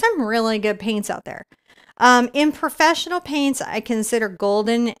Chevron. There's some really good paints out there. In professional paints, I consider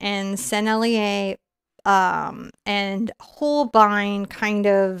Golden and Sennelier and Holbein kind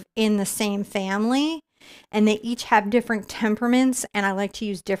of in the same family, and they each have different temperaments, and I like to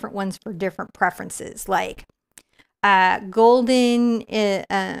use different ones for different preferences. Like Golden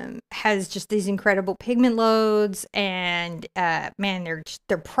has just these incredible pigment loads, and man,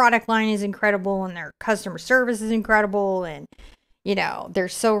 their product line is incredible, and their customer service is incredible, and you know, they're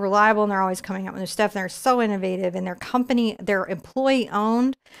so reliable, and they're always coming out with their stuff, and they're so innovative, and their company, they're employee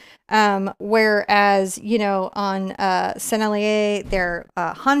owned. Whereas, you know, on Sennelier, they're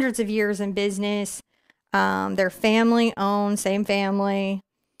hundreds of years in business. They're family owned, same family.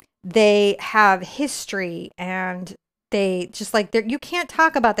 They have history, and they just like, you can't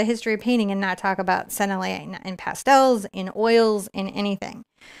talk about the history of painting and not talk about Sennelier in pastels, in oils, in anything.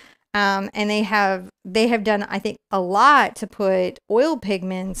 And they have done, I think, a lot to put oil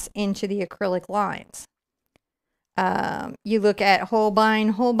pigments into the acrylic lines. You look at Holbein.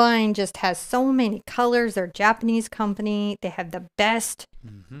 Holbein just has so many colors. They're a Japanese company. They have the best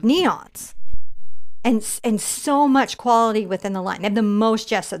neons and so much quality within the line. They have the most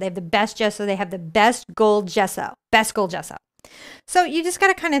gesso. They have the best gesso. They have the best gold gesso. Best gold gesso. So you just got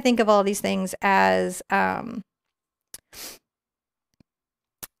to kind of think of all these things as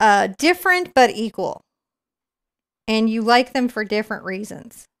different but equal. And you like them for different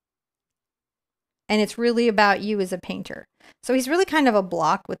reasons. And it's really about you as a painter. So he's really kind of a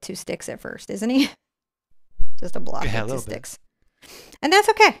block with two sticks at first, isn't he? Just a block with two sticks. And that's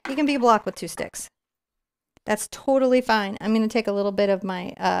okay. You can be a block with two sticks. That's totally fine. I'm going to take a little bit of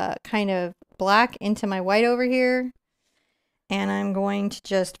my kind of black into my white over here. And I'm going to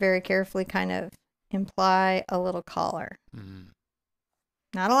just very carefully kind of imply a little color.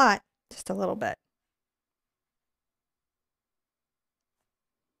 Not a lot, just a little bit.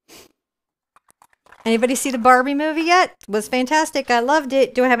 Anybody see the Barbie movie yet? It was fantastic. I loved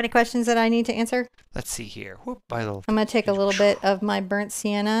it. Do I have any questions that I need to answer? Let's see here. I'm going to take a little bit of my burnt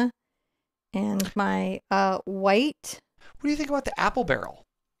sienna and my white. What do you think about the apple barrel?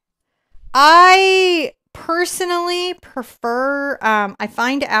 I personally prefer, I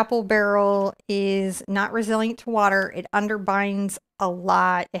find apple barrel is not resilient to water. It underbinds a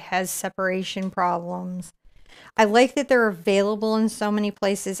lot. It has separation problems. I like that they're available in so many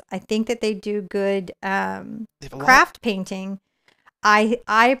places. I think that they do good craft painting.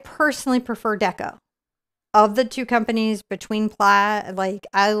 I personally prefer Deco. Of the two companies between Plaid, like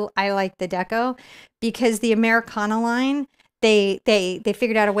I like the Deco because the Americana line, they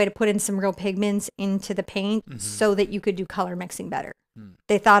figured out a way to put in some real pigments into the paint so that you could do color mixing better.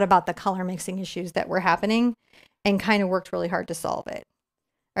 They thought about the color mixing issues that were happening and kind of worked really hard to solve it.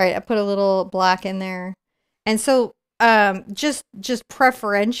 All right, I put a little black in there. And so just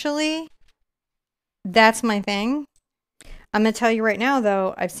preferentially, that's my thing. I'm going to tell you right now,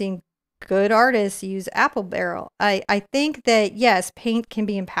 though, I've seen good artists use apple barrel. I think that, yes, paint can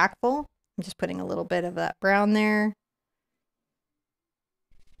be impactful. I'm just putting a little bit of that brown there.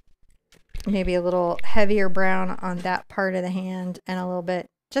 Maybe a little heavier brown on that part of the hand and a little bit,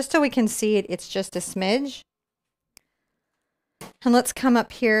 just so we can see it. It's just a smidge. And let's come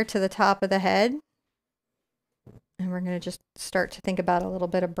up here to the top of the head. And we're going to just start to think about a little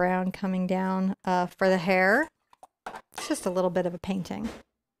bit of brown coming down for the hair. It's just a little bit of a painting.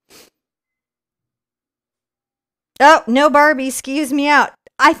 Oh, no Barbie, excuse me out.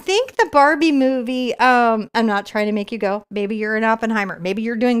 I think the Barbie movie, I'm not trying to make you go. Maybe you're an Oppenheimer. Maybe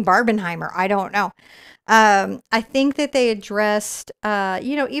you're doing Barbenheimer. I don't know. I think that they addressed,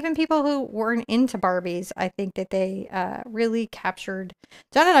 even people who weren't into Barbies, I think that they really captured.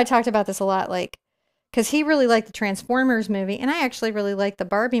 John and I talked about this a lot, like, because he really liked the Transformers movie, and I actually really liked the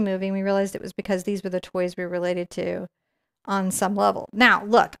Barbie movie, and we realized it was because these were the toys we related to on some level. Now,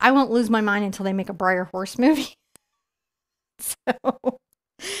 look, I won't lose my mind until they make a Briar Horse movie. So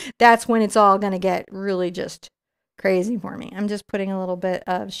that's when it's all going to get really just crazy for me. I'm just putting a little bit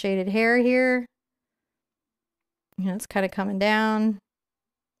of shaded hair here. It's kind of coming down.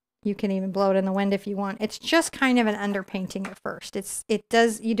 You can even blow it in the wind if you want. It's just kind of an underpainting at first.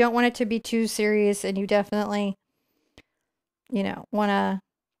 You don't want it to be too serious, and you definitely, want to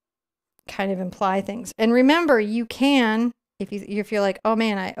kind of imply things. And remember, you can, if you're like, oh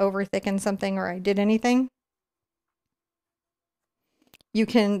man, I over thickened something or I did anything, you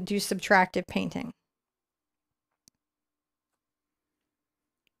can do subtractive painting.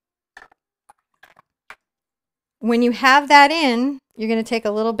 When you have that in, you're going to take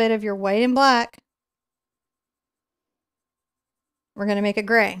a little bit of your white and black. We're going to make it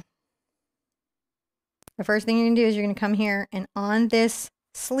gray. The first thing you're going to do is you're going to come here, and on this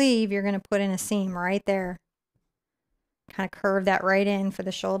sleeve, you're going to put in a seam right there. Kind of curve that right in for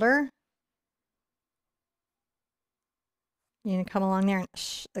the shoulder. You're going to come along there, and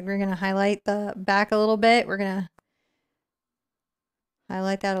we're going to highlight the back a little bit. We're going to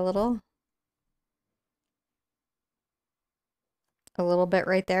highlight that a little bit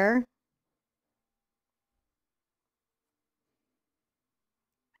right there.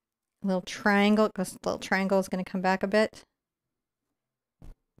 A little triangle, because the little triangle is going to come back a bit.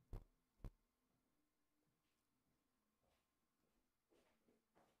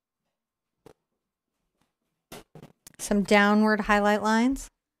 Some downward highlight lines.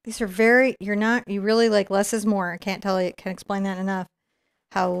 These are you really like less is more. I can't explain that enough.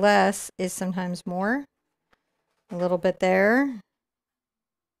 How less is sometimes more. A little bit there.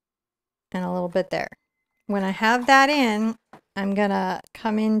 And a little bit there. When I have that in, I'm going to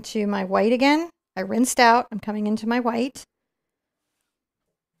come into my white again. I rinsed out. I'm coming into my white.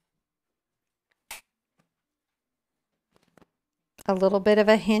 A little bit of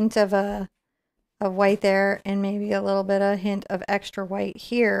a hint of white there, and maybe a little bit of hint of extra white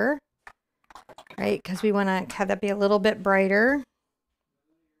here, right? Because we want to have that be a little bit brighter.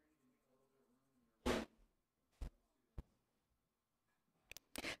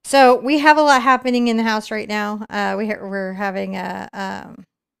 So we have a lot happening in the house right now. We're having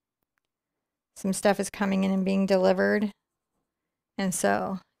some stuff is coming in and being delivered. And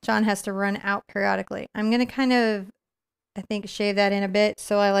so John has to run out periodically. I'm going to kind of, I think, shave that in a bit.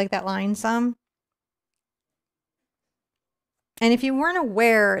 So I like that line some. And if you weren't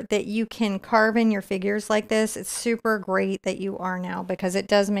aware that you can carve in your figures like this, it's super great that you are now, because it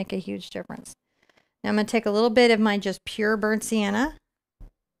does make a huge difference. Now I'm going to take a little bit of my just pure burnt sienna.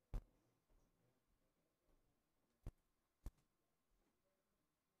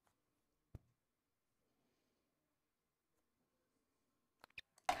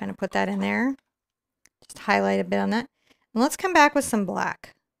 Kind of put that in there. Just highlight a bit on that. And let's come back with some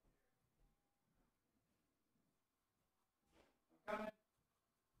black.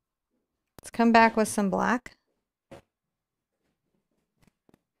 Let's come back with some black.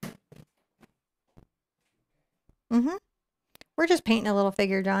 We're just painting a little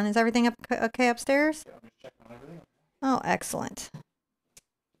figure, John. Is everything okay upstairs? Oh, excellent.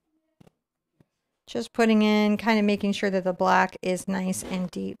 Just putting in, kind of making sure that the black is nice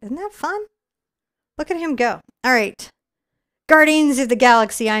and deep. Isn't that fun? Look at him go. All right. Guardians of the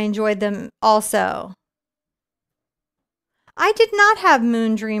Galaxy. I enjoyed them also. I did not have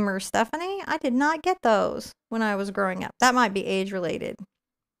Moon Dreamers, Stephanie. I did not get those when I was growing up. That might be age related.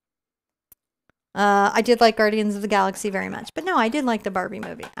 I did like Guardians of the Galaxy very much. But no, I did like the Barbie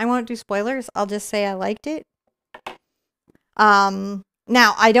movie. I won't do spoilers. I'll just say I liked it.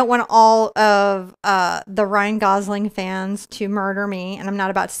 Now, I don't want all of the Ryan Gosling fans to murder me, and I'm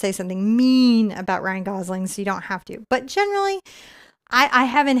not about to say something mean about Ryan Gosling, so you don't have to. But generally, I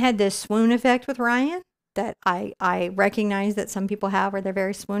haven't had this swoon effect with Ryan that I recognize that some people have, where they're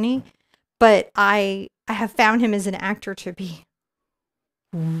very swoony. But I have found him as an actor to be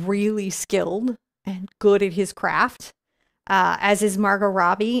really skilled and good at his craft. As is Margot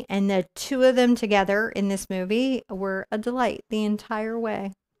Robbie, and the two of them together in this movie were a delight the entire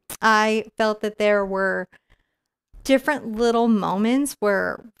way. I felt that there were different little moments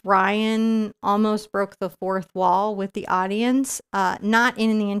where Ryan almost broke the fourth wall with the audience, not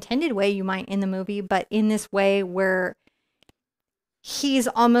in the intended way you might in the movie, but in this way where he's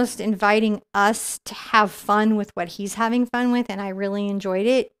almost inviting us to have fun with what he's having fun with, and I really enjoyed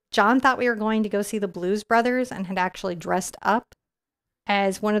it. John thought we were going to go see the Blues Brothers and had actually dressed up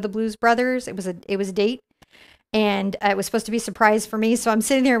as one of the Blues Brothers. It was a date, and it was supposed to be a surprise for me. So I'm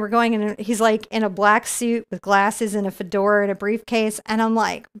sitting there, we're going, and he's like in a black suit with glasses and a fedora and a briefcase, and I'm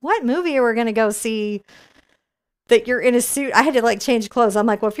like, what movie are we going to go see that you're in a suit? I had to like change clothes. I'm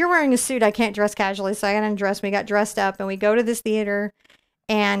like, well, if you're wearing a suit, I can't dress casually, so I got undressed. We got dressed up, and we go to this theater,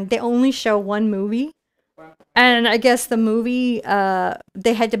 and they only show one movie. And I guess the movie,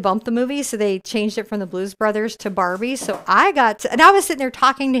 they had to bump the movie, so they changed it from the Blues Brothers to Barbie. So and I was sitting there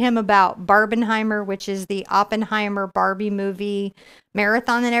talking to him about Barbenheimer, which is the Oppenheimer Barbie movie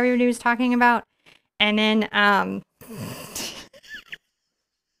marathon that everybody was talking about. And then,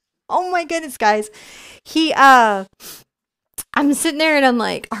 oh my goodness, guys, I'm sitting there and I'm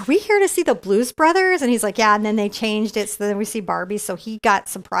like, are we here to see the Blues Brothers? And he's like, yeah. And then they changed it, so then we see Barbie. So he got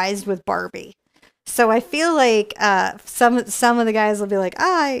surprised with Barbie. So I feel like some of the guys will be like,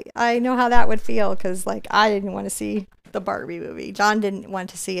 I know how that would feel, because like I didn't want to see the Barbie movie. John didn't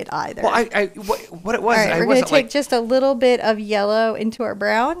want to see it either. Well, what it was, all right, we're going to take just a little bit of yellow into our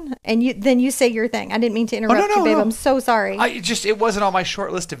brown, and then you say your thing. I didn't mean to interrupt you, babe. No. I'm so sorry. It wasn't on my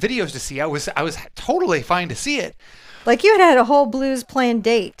short list of videos to see. I was totally fine to see it. Like you had a whole blues planned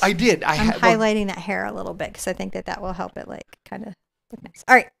date. I did. I'm highlighting that hair a little bit because I think that will help it like kind of look nice.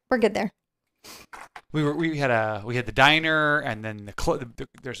 All right, we're good there. We had the diner, and then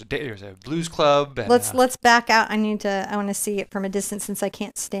there's a blues club. And, let's back out. I want to see it from a distance since I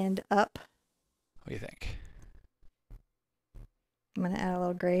can't stand up. What do you think? I'm gonna add a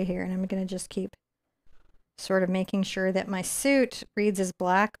little gray here, and I'm gonna just keep sort of making sure that my suit reads as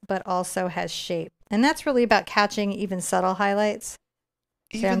black, but also has shape. And that's really about catching even subtle highlights.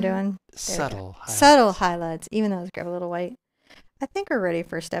 See what I'm doing? Subtle highlights. Subtle highlights, even though it's grab a little white. I think we're ready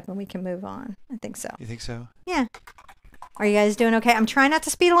for a step and we can move on. I think so. You think so? Yeah. Are you guys doing okay? I'm trying not to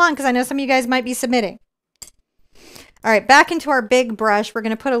speed along because I know some of you guys might be submitting. All right, back into our big brush. We're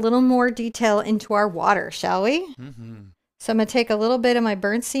going to put a little more detail into our water, shall we? Mm-hmm. So I'm going to take a little bit of my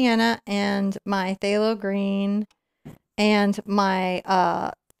burnt sienna and my phthalo green and my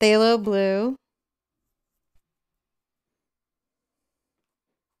phthalo blue.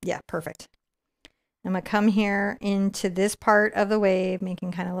 Yeah, perfect. I'm going to come here into this part of the wave,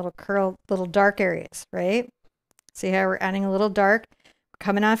 making kind of little dark areas, right? See how we're adding a little dark? We're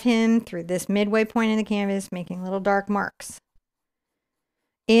coming off him through this midway point in the canvas, making little dark marks.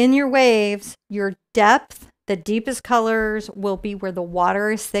 In your waves, your depth, the deepest colors will be where the water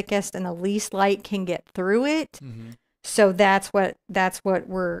is thickest and the least light can get through it. Mm-hmm. So that's what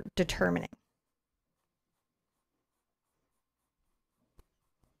we're determining.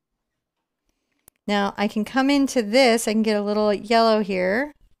 Now I can come into this, I can get a little yellow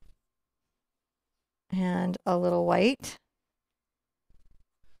here and a little white.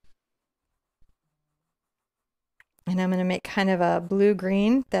 And I'm going to make kind of a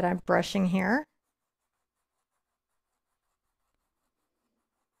blue-green that I'm brushing here.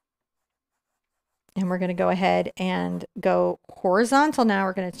 And we're going to go ahead and go horizontal now.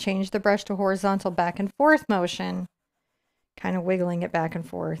 We're going to change the brush to horizontal back and forth motion. Kind of wiggling it back and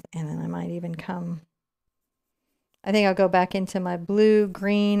forth, and then I might even I think I'll go back into my blue,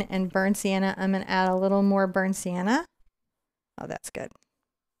 green, and burnt sienna. I'm going to add a little more burnt sienna. Oh, that's good.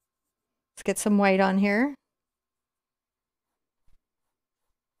 Let's get some white on here.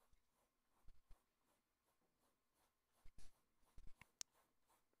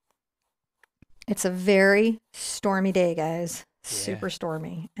 It's a very stormy day, guys. Yeah. Super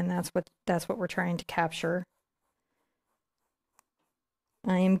stormy, and that's what we're trying to capture.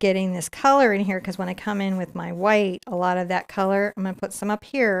 I am getting this color in here because when I come in with my white, a lot of that color, I'm going to put some up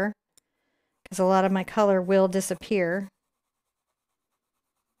here because a lot of my color will disappear.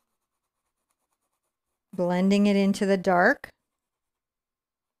 Blending it into the dark.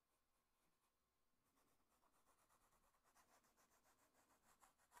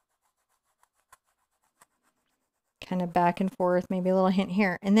 Kind of back and forth, maybe a little hint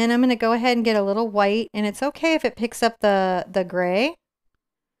here. And then I'm going to go ahead and get a little white, and it's okay if it picks up the gray.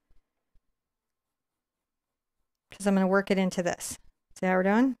 Because I'm going to work it into this. See how we're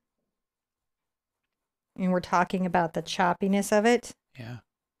doing? And we're talking about the choppiness of it. Yeah.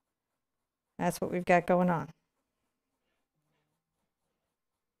 That's what we've got going on.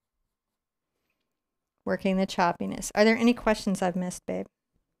 Working the choppiness. Are there any questions I've missed, babe?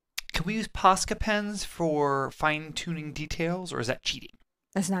 Can we use Posca pens for fine-tuning details, or is that cheating?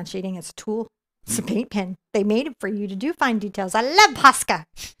 That's not cheating. It's a tool. It's a paint pen. They made it for you to do fine details. I love Posca.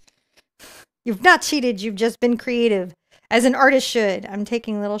 You've not cheated. You've just been creative. as an artist should. I'm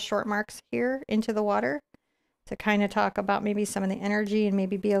taking little short marks here into the water to kind of talk about maybe some of the energy and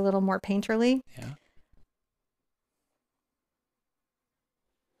maybe be a little more painterly. Yeah.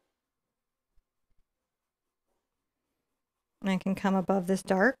 And I can come above this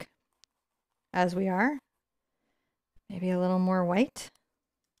dark as we are. Maybe a little more white.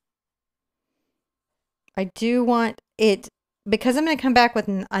 I do want it, because I'm going to come back with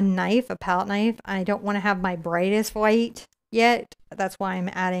a knife, a palette knife. I don't want to have my brightest white yet. That's why I'm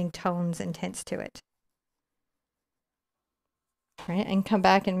adding tones and tints to it. All right, and come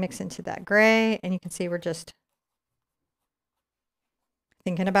back and mix into that gray. And you can see we're just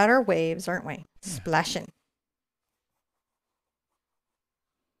thinking about our waves, aren't we? Yeah. Splashing.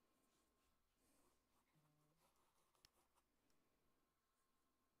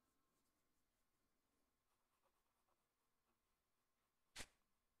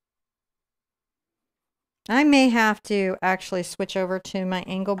 I may have to actually switch over to my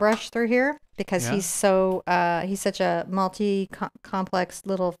angle brush through here because he's such a complex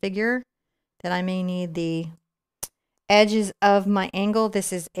little figure that I may need the edges of my angle.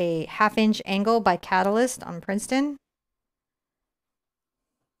 This is a 1/2 inch angle by Catalyst on Princeton.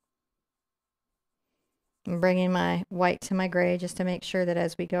 I'm bringing my white to my gray just to make sure that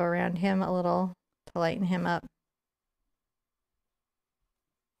as we go around him a little to lighten him up.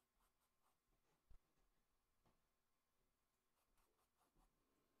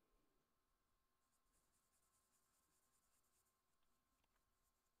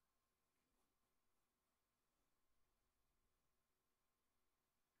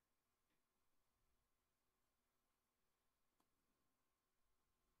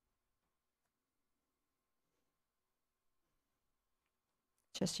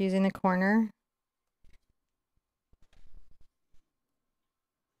 Just using the corner.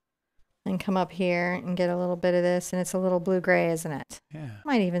 And come up here and get a little bit of this. And it's a little blue-gray, isn't it? Yeah.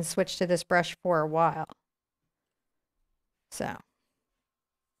 Might even switch to this brush for a while. So.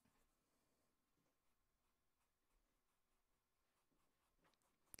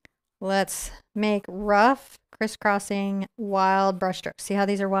 Let's make rough, crisscrossing, wild brush strokes. See how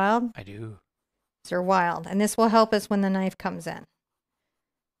these are wild? I do. These are wild. And this will help us when the knife comes in.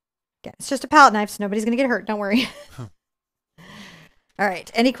 Again, it's just a palette knife, so nobody's going to get hurt. Don't worry. All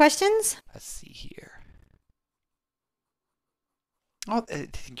right. Any questions? Let's see here. Oh, I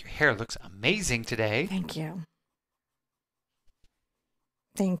think your hair looks amazing today. Thank you.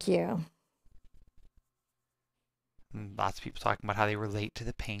 Thank you. And lots of people talking about how they relate to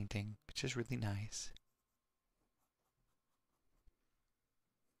the painting, which is really nice.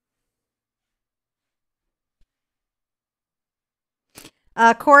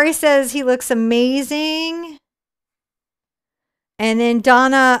 Corey says he looks amazing. And then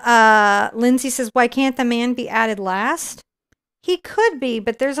Donna Lindsay says, why can't the man be added last? He could be,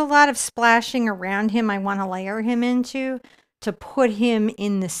 but there's a lot of splashing around him I want to layer him into to put him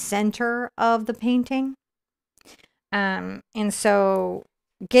in the center of the painting. And so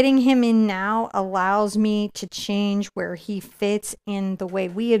getting him in now allows me to change where he fits in the way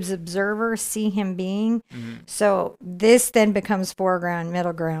we as observers see him being. Mm-hmm. So this then becomes foreground,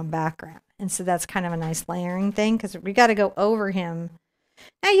 middle ground, background. And so that's kind of a nice layering thing because we got to go over him.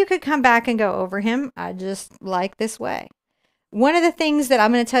 Now you could come back and go over him. I just like this way. One of the things that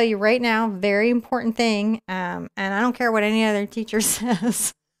I'm going to tell you right now, very important thing, and I don't care what any other teacher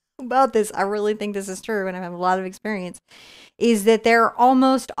says about this, I really think this is true and I have a lot of experience, is that there are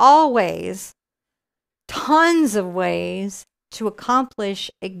almost always tons of ways to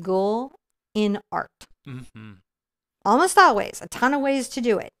accomplish a goal in art. Mm-hmm. Almost always, a ton of ways to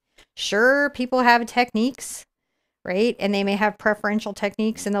do it. Sure, people have techniques, right? And they may have preferential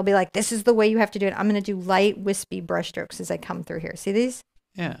techniques and they'll be like, this is the way you have to do it. I'm going to do light, wispy brush strokes as I come through here. See these?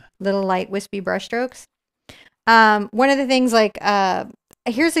 Yeah. Little light, wispy brush strokes. One of the things like,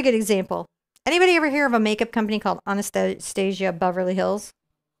 here's a good example. Anybody ever hear of a makeup company called Anastasia Beverly Hills?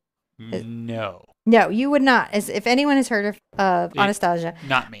 No. No, you would not. As if anyone has heard of Anastasia.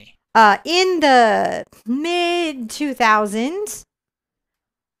 Not me. In the mid 2000s,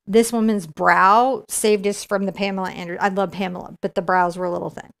 this woman's brow saved us from the Pamela Anderson. I love Pamela, but the brows were a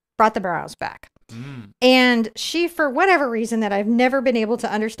little thin. Brought the brows back. Mm. And she, for whatever reason that I've never been able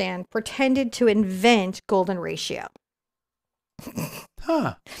to understand, pretended to invent golden ratio.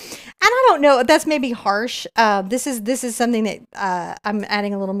 Huh. And I don't know, that's maybe harsh. This is something that I'm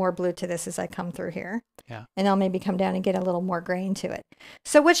adding a little more blue to this as I come through here. Yeah. And I'll maybe come down and get a little more gray into it.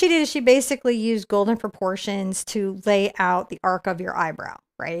 So what she did is she basically used golden proportions to lay out the arc of your eyebrow,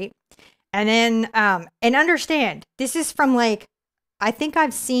 right? And then, and understand, this is from like I think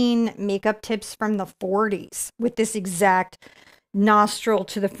I've seen makeup tips from the 40s with this exact nostril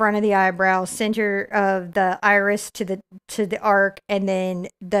to the front of the eyebrow, center of the iris to the arc, and then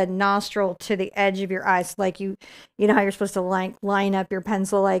the nostril to the edge of your eyes. Like you know how you're supposed to line up your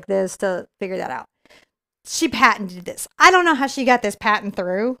pencil like this to figure that out. She patented this. I don't know how she got this patent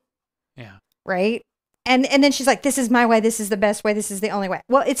through. Yeah. Right? And then she's like, this is my way, this is the best way, this is the only way.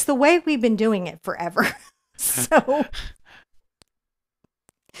 Well, it's the way we've been doing it forever. So,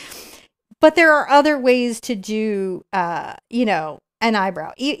 but there are other ways to do, you know, an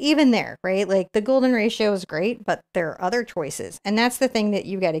eyebrow, even there, right? Like the golden ratio is great, but there are other choices. And that's the thing that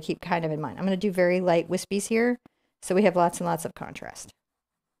you got to keep kind of in mind. I'm going to do very light wispies here, so we have lots and lots of contrast.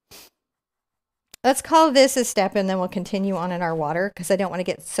 Let's call this a step, and then we'll continue on in our water, because I don't want to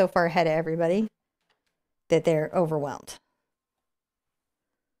get so far ahead of everybody that they're overwhelmed.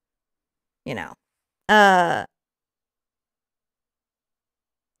 You know.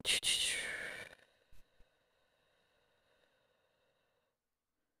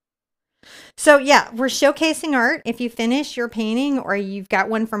 So yeah, we're showcasing art. If you finish your painting or you've got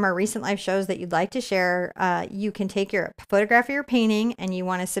one from our recent live shows that you'd like to share, you can take your photograph of your painting and you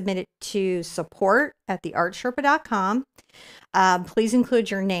want to submit it to support@theartsherpa.com. Please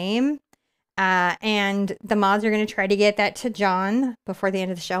include your name. And the mods are going to try to get that to John before the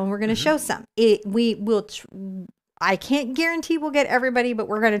end of the show, and we're going to show some. I can't guarantee we'll get everybody, but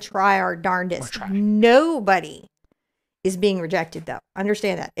we're going to try our darndest. Nobody is being rejected, though.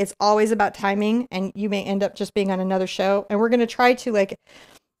 Understand that. It's always about timing, and you may end up just being on another show. And we're going to try to like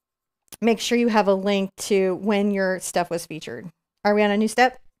make sure you have a link to when your stuff was featured. Are we on a new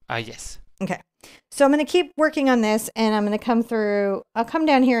step? Yes. Okay. So I'm going to keep working on this, and I'm going to come through. I'll come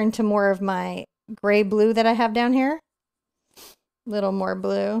down here into more of my gray blue that I have down here. A little more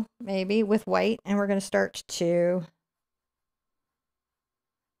blue, maybe, with white. And we're going to start to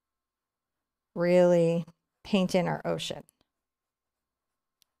really paint in our ocean.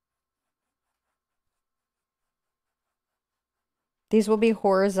 These will be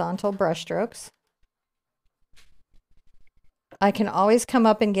horizontal brush strokes. I can always come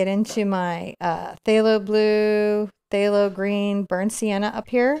up and get into my phthalo blue, phthalo green, burnt sienna up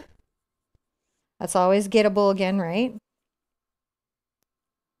here. That's always gettable again, right?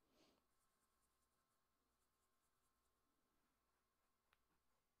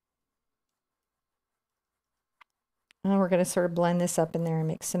 And we're going to sort of blend this up in there and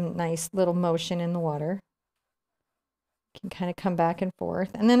make some nice little motion in the water. Can kind of come back and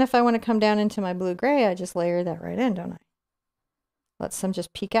forth. And then if I want to come down into my blue-gray, I just layer that right in, don't I? Let some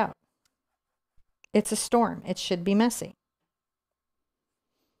just peek out. It's a storm. It should be messy.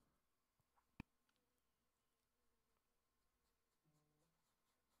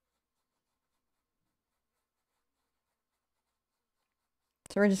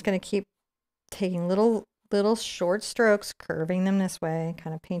 So we're just going to keep taking little short strokes, curving them this way,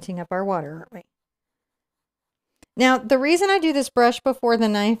 kind of painting up our water, aren't we? Now, the reason I do this brush before the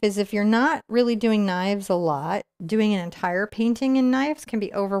knife is if you're not really doing knives a lot, doing an entire painting in knives can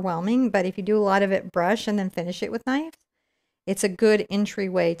be overwhelming, but if you do a lot of it brush and then finish it with knives, it's a good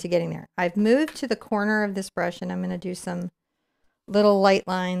entryway to getting there. I've moved to the corner of this brush, and I'm going to do some little light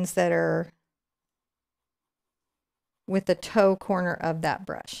lines that are with the toe corner of that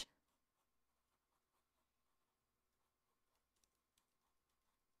brush.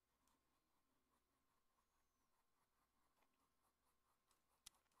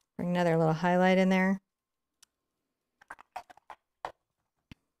 Bring another little highlight in there.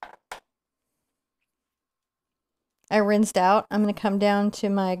 I rinsed out. I'm going to come down to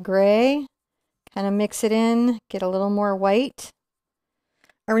my gray, kind of mix it in, get a little more white.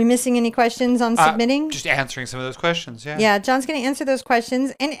 Are we missing any questions on submitting? Just answering some of those questions, yeah. Yeah, John's going to answer those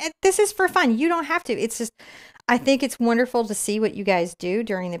questions. And this is for fun. You don't have to. It's just, I think it's wonderful to see what you guys do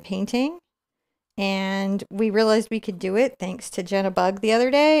during the painting. And we realized we could do it thanks to Jenna Bug the other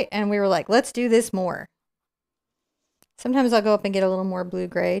day. And we were like, let's do this more. Sometimes I'll go up and get a little more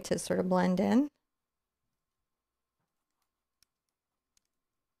blue-gray to sort of blend in.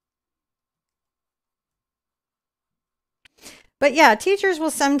 But yeah, teachers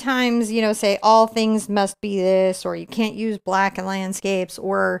will sometimes, you know, say all things must be this, or you can't use black in landscapes,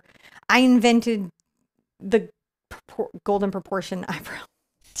 or I invented the golden proportion eyebrow.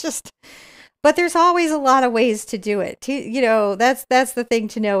 Just... But there's always a lot of ways to do it. You know, that's the thing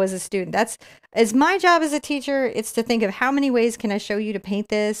to know as a student. As my job as a teacher, it's to think of how many ways can I show you to paint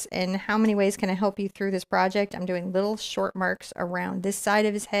this, and how many ways can I help you through this project. I'm doing little short marks around this side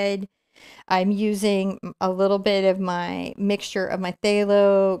of his head, I'm using a little bit of my mixture of my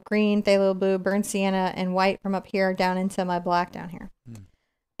phthalo green, phthalo blue, burnt sienna, and white from up here down into my black down here.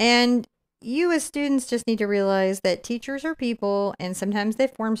 And you as students just need to realize that teachers are people, and sometimes they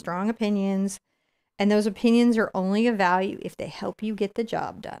form strong opinions, and those opinions are only of value if they help you get the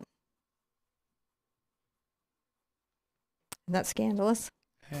job done. Isn't that scandalous?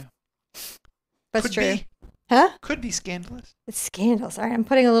 Yeah. That's Could true. Be. Huh? Could be scandalous. It's scandalous. All right, I'm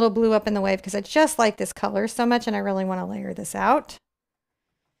putting a little blue up in the wave because I just like this color so much and I really want to layer this out.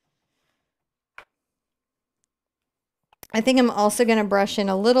 I think I'm also going to brush in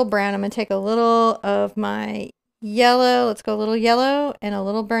a little brown. I'm going to take a little of my yellow. Let's go a little yellow and a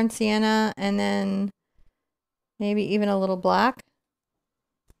little burnt sienna and then maybe even a little black.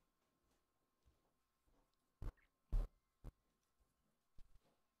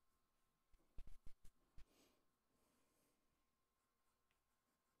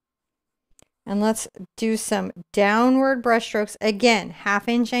 And let's do some downward brush strokes. Again,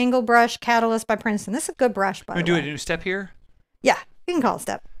 half-inch angle brush, Catalyst by Princeton. This is a good brush, by the way. Do a new step here? Yeah, you can call it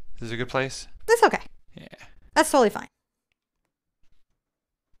step. This is a good place? That's okay. Yeah. That's totally fine.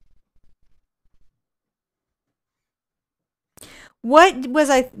 So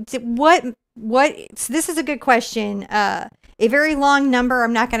this is a good question. A very long number.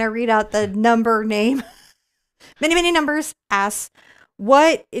 I'm not going to read out the number name. Many numbers. Asks,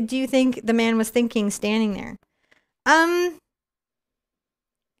 what do you think the man was thinking standing there? I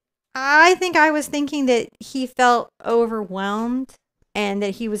think I was thinking that he felt overwhelmed and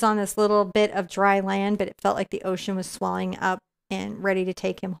that he was on this little bit of dry land, but it felt like the ocean was swelling up and ready to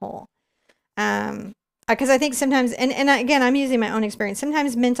take him whole. Because I think sometimes, and again, I'm using my own experience.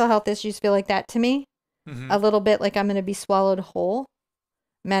 Sometimes mental health issues feel like that to me. A little bit like I'm going to be swallowed whole.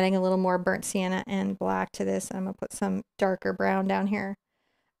 I'm adding a little more burnt sienna and black to this. I'm going to put some darker brown down here.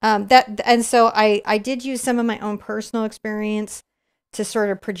 And so I did use some of my own personal experience to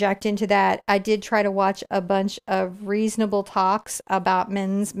sort of project into that. I did try to watch a bunch of reasonable talks about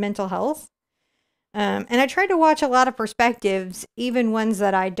men's mental health. And I tried to watch a lot of perspectives, even ones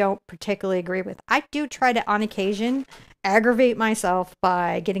that I don't particularly agree with. I do try to, on occasion, aggravate myself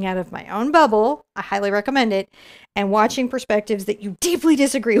by getting out of my own bubble. I highly recommend it. And watching perspectives that you deeply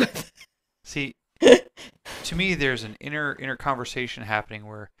disagree with. See, to me, there's an inner conversation happening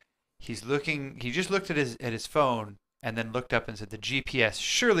where he just looked at his phone and then looked up and said, the GPS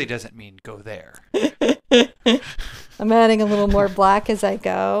surely doesn't mean go there. I'm adding a little more black as I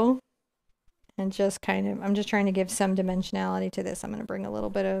go. And I'm just trying to give some dimensionality to this. I'm going to bring a little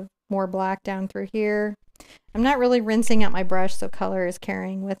bit of more black down through here. I'm not really rinsing out my brush, so color is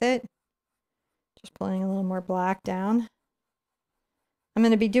carrying with it. Just pulling a little more black down. I'm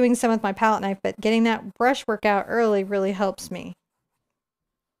going to be doing some with my palette knife, but getting that brush work out early really helps me.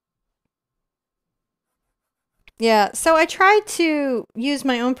 Yeah, so I tried to use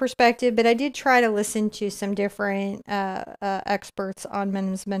my own perspective, but I did try to listen to some different experts on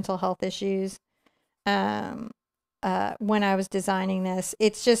men's mental health issues when I was designing this.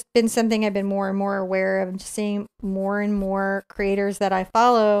 It's just been something I've been more and more aware of. I'm just seeing more and more creators that I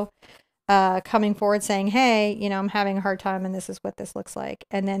follow coming forward saying, hey, I'm having a hard time and this is what this looks like.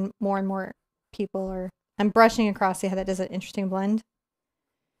 And then more and more people I'm brushing across. See how that does an interesting blend?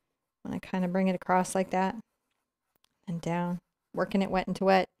 When I kind of bring it across like that. And down, working it wet into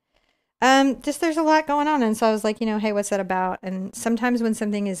wet. Just there's a lot going on. And so I was like, hey, what's that about? And sometimes when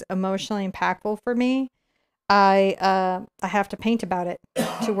something is emotionally impactful for me, I have to paint about it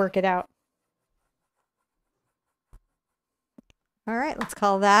to work it out. All right, let's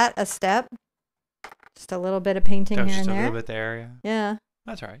call that a step. Just a little bit of painting here and there. Just a little bit there, yeah. Yeah.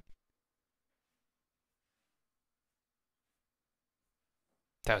 That's all right.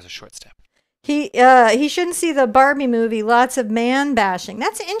 That was a short step. He shouldn't see the Barbie movie. Lots of man bashing.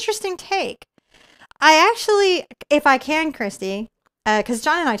 That's an interesting take. I actually, if I can, Christy, because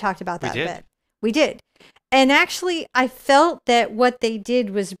John and I talked about that a bit. We did. And actually, I felt that what they did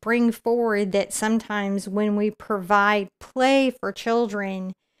was bring forward that sometimes when we provide play for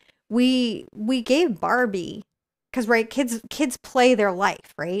children, we gave Barbie, because right, kids play their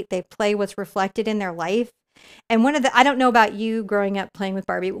life, right? They play what's reflected in their life. And I don't know about you growing up playing with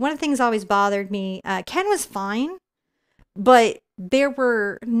Barbie, but one of the things always bothered me, Ken was fine, but there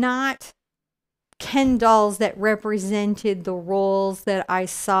were not Ken dolls that represented the roles that I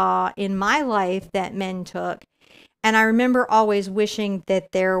saw in my life that men took. And I remember always wishing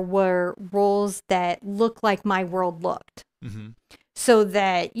that there were roles that looked like my world looked. Mm-hmm. So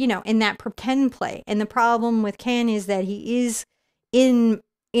that, in that pretend play. And the problem with Ken is that he is in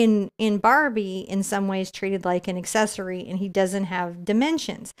in Barbie in some ways treated like an accessory, and he doesn't have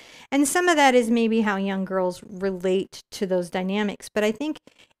dimensions. And some of that is maybe how young girls relate to those dynamics. But I think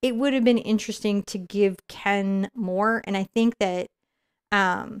it would have been interesting to give Ken more. And I think that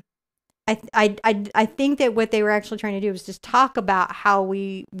I think that what they were actually trying to do was just talk about how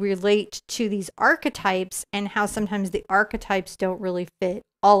we relate to these archetypes and how sometimes the archetypes don't really fit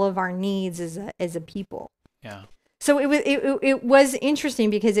all of our needs as a people. Yeah. So it was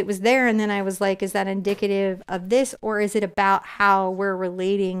interesting because it was there, and then I was like, is that indicative of this, or is it about how we're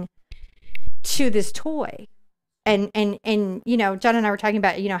relating to this toy? And you know, John and I were talking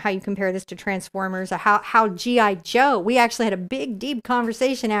about, you know, how you compare this to Transformers, or how G.I. Joe. We actually had a big deep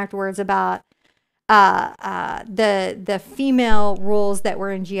conversation afterwards about the female roles that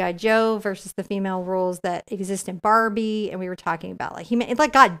were in G.I. Joe versus the female roles that exist in Barbie, and we were talking about like it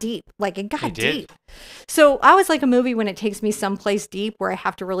like got deep, like it got deep. So I was like a movie when it takes me someplace deep where I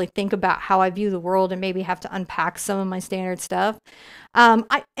have to really think about how I view the world and maybe have to unpack some of my standard stuff. And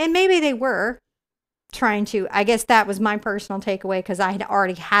maybe they were trying to. I guess that was my personal takeaway because I had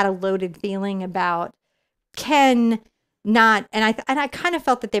already had a loaded feeling about Ken. Not, and I kind of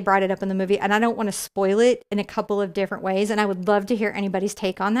felt that they brought it up in the movie, and I don't want to spoil it in a couple of different ways, and I would love to hear anybody's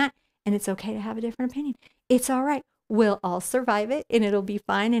take on that. And it's okay to have a different opinion. It's all right. We'll all survive it, and it'll be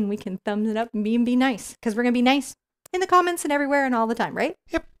fine, and we can thumbs it up and be nice, because we're gonna be nice in the comments and everywhere and all the time, right?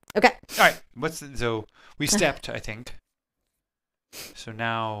 Yep. Okay. All right. So we stepped, I think. So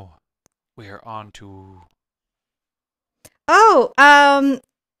now we are on to.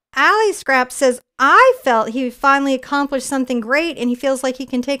 Allie Scrap says, I felt he finally accomplished something great and he feels like he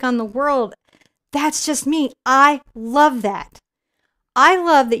can take on the world. That's just me. I love that. I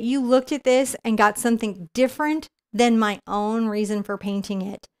love that you looked at this and got something different than my own reason for painting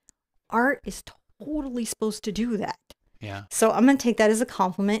it. Art is totally supposed to do that. Yeah. So I'm going to take that as a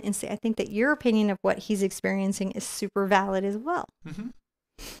compliment and say, I think that your opinion of what he's experiencing is super valid as well. Mm-hmm.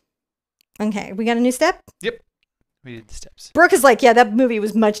 Okay. We got a new step? Yep. We did the steps. Brooke is like, yeah, that movie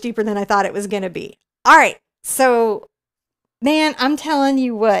was much deeper than I thought it was going to be. All right. So, man, I'm telling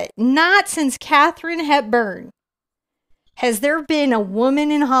you what, not since Katharine Hepburn has there been a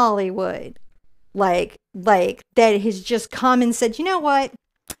woman in Hollywood like that has just come and said, you know what?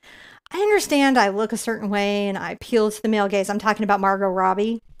 I understand I look a certain way and I appeal to the male gaze. I'm talking about Margot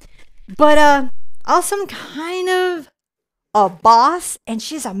Robbie. But also I'm kind of a boss, and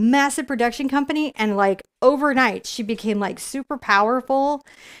she's a massive production company, and like overnight she became like super powerful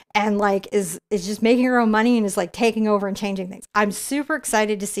and like is just making her own money and is like taking over and changing things. I'm super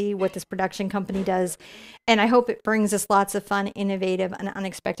excited to see what this production company does, and I hope it brings us lots of fun, innovative, and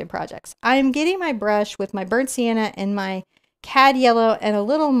unexpected projects. I'm getting my brush with my burnt sienna and my cad yellow and a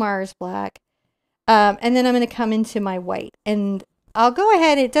little Mars black, and then I'm going to come into my white, and I'll go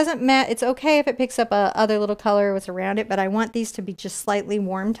ahead. It doesn't matter. It's okay if it picks up a other little color what's around it, but I want these to be just slightly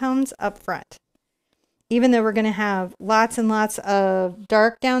warm tones up front. Even though we're going to have lots and lots of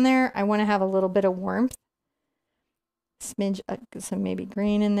dark down there, I want to have a little bit of warmth. Smidge, some maybe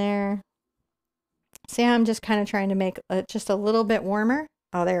green in there. See how I'm just kind of trying to make just a little bit warmer?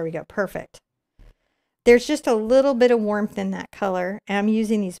 Oh, there we go. Perfect. There's just a little bit of warmth in that color. And I'm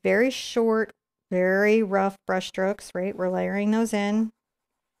using these very short, very rough brush strokes, right? We're layering those in.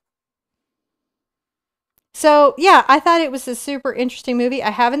 So, yeah, I thought it was a super interesting movie. I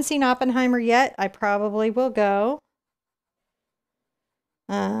haven't seen Oppenheimer yet. I probably will go.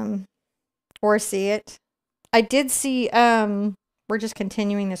 Or see it. I did see, we're just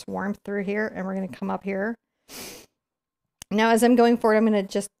continuing this warmth through here, and we're going to come up here. Now, as I'm going forward, I'm going to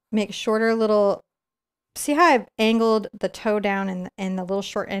just make shorter little. See how I've angled the toe down and the little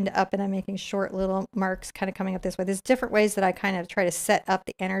short end up, and I'm making short little marks kind of coming up this way. There's different ways that I kind of try to set up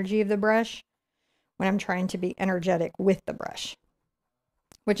the energy of the brush when I'm trying to be energetic with the brush,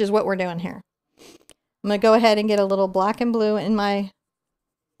 which is what we're doing here. I'm going to go ahead and get a little black and blue in my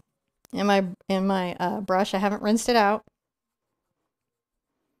brush. I haven't rinsed it out.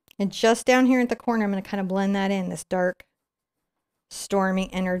 And just down here at the corner, I'm going to kind of blend that in, this dark, stormy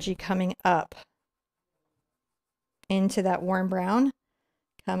energy coming up into that warm brown.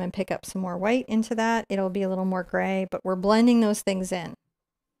 Come and pick up some more white into that. It'll be a little more gray, but we're blending those things in.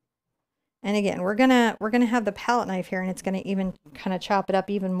 And again, we're gonna have the palette knife here, and it's gonna even kind of chop it up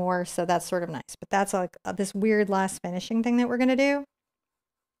even more, so that's sort of nice. But that's like this weird last finishing thing that we're gonna do.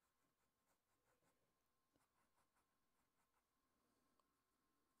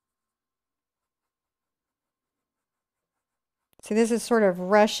 See, this is sort of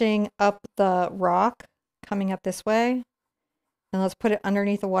rushing up the rock, coming up this way. And let's put it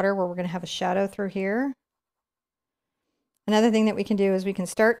underneath the water where we're going to have a shadow through here. Another thing that we can do is we can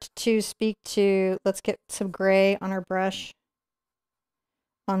start to speak to, let's get some gray on our brush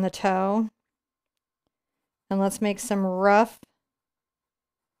on the toe. And let's make some rough.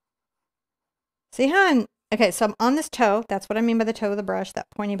 See how okay, so I'm on this toe. That's what I mean by the toe of the brush, that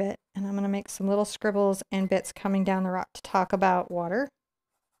pointy bit. And I'm going to make some little scribbles and bits coming down the rock to talk about water.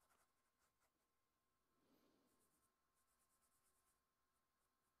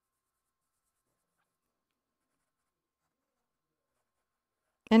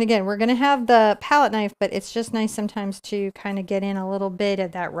 And again, we're going to have the palette knife, but it's just nice sometimes to kind of get in a little bit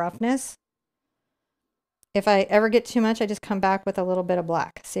of that roughness. If I ever get too much, I just come back with a little bit of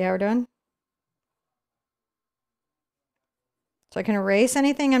black. See how we're doing? So I can erase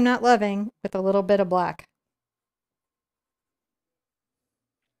anything I'm not loving with a little bit of black.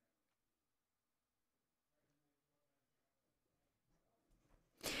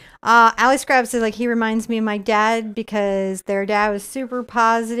 Ali Scrab says like he reminds me of my dad because their dad was super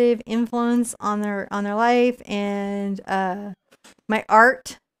positive influence on their life and my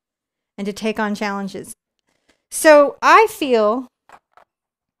art and to take on challenges. So I feel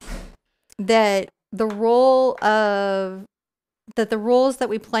that the roles that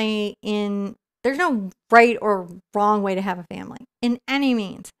we play in, there's no right or wrong way to have a family in any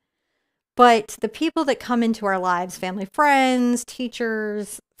means. But the people that come into our lives, family, friends,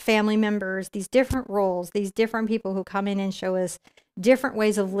 teachers, family members, these different roles, these different people who come in and show us different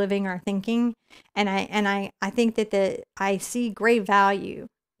ways of living our thinking. And I think that I see great value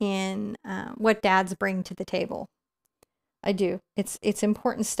in what dads bring to the table. I do. It's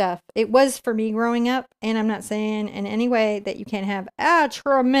important stuff. It was for me growing up, and I'm not saying in any way that you can't have a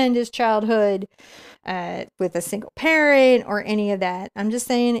tremendous childhood with a single parent or any of that. I'm just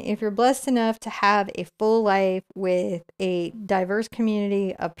saying if you're blessed enough to have a full life with a diverse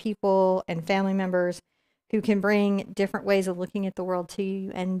community of people and family members who can bring different ways of looking at the world to you,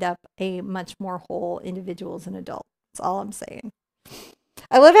 you end up a much more whole individual as an adult. That's all I'm saying.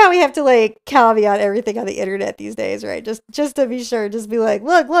 I love how we have to like caveat everything on the internet these days, right? Just to be sure, just be like,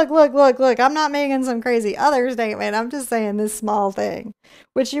 look. I'm not making some crazy other statement. I'm just saying this small thing,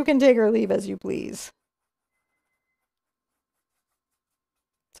 which you can take or leave as you please.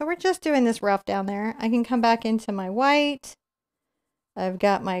 So we're just doing this rough down there. I can come back into my white. I've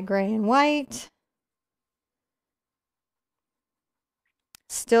got my gray and white.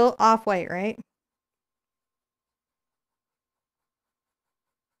 Still off-white, right?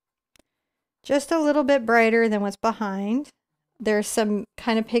 Just a little bit brighter than what's behind. There's some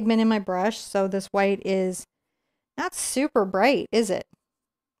kind of pigment in my brush, so this white is not super bright, is it?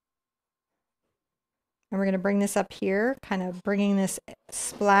 And we're going to bring this up here, kind of bringing this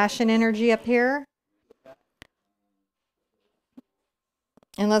splash and energy up here.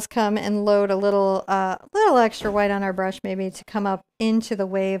 And let's come and load a little extra white on our brush maybe to come up into the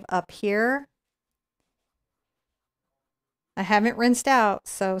wave up here. I haven't rinsed out,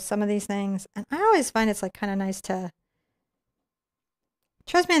 so some of these things, and I always find it's like kind of nice to,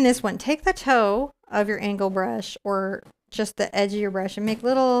 trust me on this one, take the toe of your angle brush or just the edge of your brush and make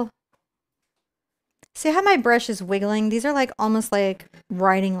little, see how my brush is wiggling? These are like almost like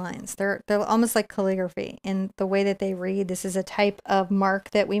writing lines. They're almost like calligraphy in the way that they read. This is a type of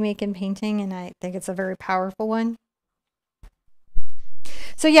mark that we make in painting, and I think it's a very powerful one.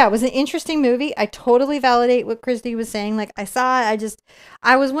 So yeah, it was an interesting movie. I totally validate what Christy was saying. Like I saw it,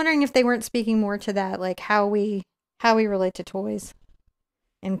 I was wondering if they weren't speaking more to that, like how we relate to toys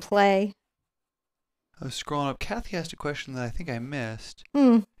and play. I was scrolling up. Kathy asked a question that I think I missed.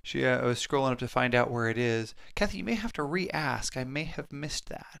 I was scrolling up to find out where it is. Kathy, you may have to re-ask. I may have missed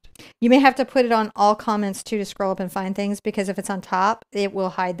that. You may have to put it on all comments too to scroll up and find things, because if it's on top, it will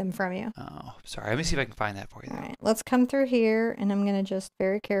hide them from you. Oh, sorry. Let me see if I can find that for you. All right, let's come through here, and I'm going to just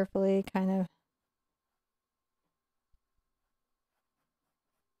very carefully kind of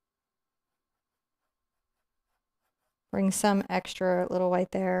bring some extra little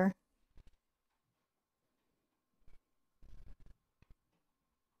white there.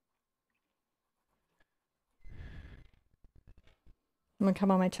 I'm going to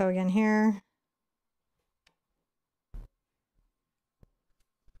come on my toe again here.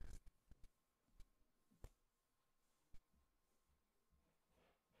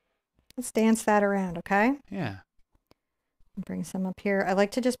 Let's dance that around, okay? Yeah. Bring some up here. I like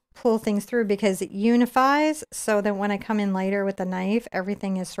to just pull things through because it unifies, so that when I come in later with the knife,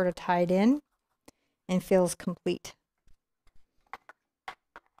 everything is sort of tied in and feels complete.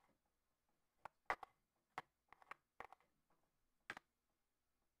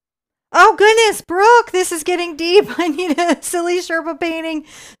 Oh, goodness, Brooke, this is getting deep. I need a silly Sherpa painting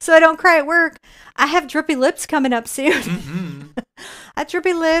so I don't cry at work. I have drippy lips coming up soon. Mm-hmm. I have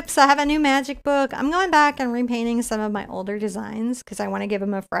drippy lips. I have a new magic book. I'm going back and repainting some of my older designs because I want to give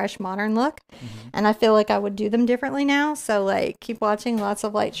them a fresh, modern look. Mm-hmm. And I feel like I would do them differently now. So, like, keep watching. Lots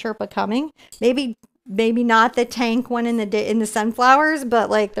of light Sherpa coming. Maybe not the tank one in the sunflowers, but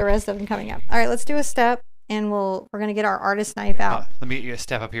like the rest of them coming up. All right, let's do a step. And we're going to get our artist knife out. Let me get you a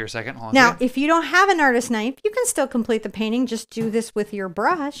step up here a second. Hold on now, if you don't have an artist knife, you can still complete the painting. Just do this with your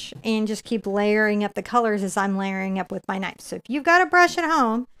brush and just keep layering up the colors as I'm layering up with my knife. So if you've got a brush at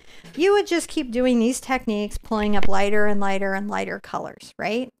home, you would just keep doing these techniques, pulling up lighter and lighter and lighter colors,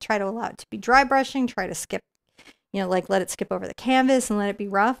 right? Try to allow it to be dry brushing. Try to skip, like let it skip over the canvas and let it be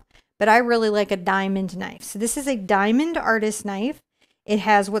rough. But I really like a diamond knife. So this is a diamond artist knife. It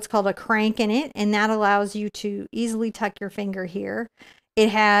has what's called a crank in it, and that allows you to easily tuck your finger here. It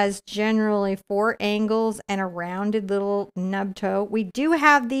has generally 4 angles and a rounded little nub toe. We do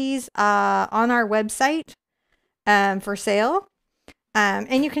have these on our website for sale,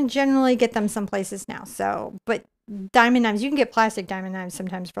 and you can generally get them some places now. So, but diamond knives, you can get plastic diamond knives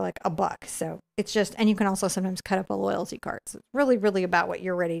sometimes for like $1. So it's just, and you can also sometimes cut up a loyalty card. So it's really, really about what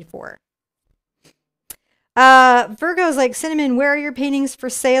you're ready for. Virgo's like, Cinnamon, where are your paintings for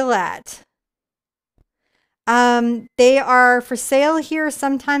sale at? They are for sale here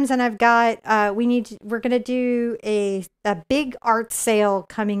sometimes, and I've got, we're going to do a big art sale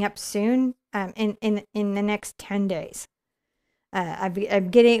coming up soon, in the next 10 days.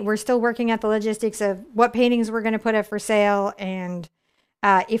 We're still working out the logistics of what paintings we're going to put up for sale. And,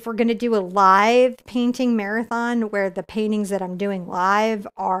 if we're going to do a live painting marathon where the paintings that I'm doing live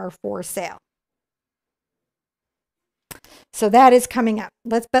are for sale. So that is coming up.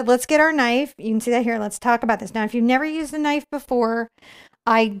 Let's get our knife. You can see that here. Let's talk about this. Now, if you've never used a knife before,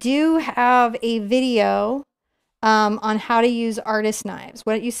 I do have a video on how to use artist knives.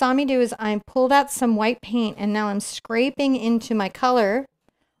 What you saw me do is I pulled out some white paint and now I'm scraping into my color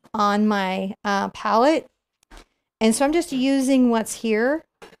on my palette. And so I'm just using what's here.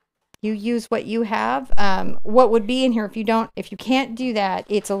 You use what you have. What would be in here if you can't do that,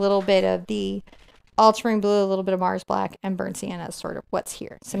 it's a little bit of the ultramarine blue, a little bit of Mars black, and burnt sienna is sort of what's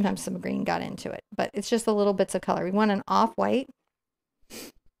here. Sometimes some green got into it, but it's just the little bits of color. We want an off-white.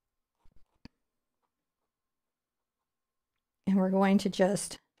 And we're going to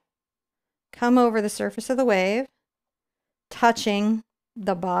just come over the surface of the wave, touching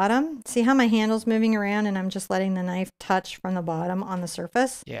the bottom. See how my handle's moving around and I'm just letting the knife touch from the bottom on the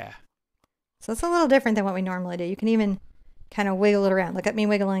surface? Yeah. So it's a little different than what we normally do. You can even kind of wiggle it around. Look at me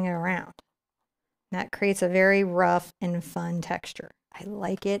wiggling it around. That creates a very rough and fun texture. I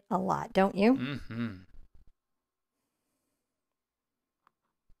like it a lot, don't you? Mm-hmm.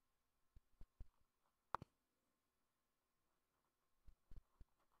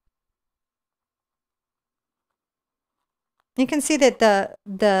 You can see that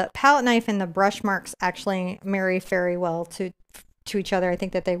the palette knife and the brush marks actually marry very well to each other. I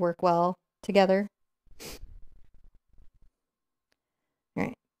think that they work well together. All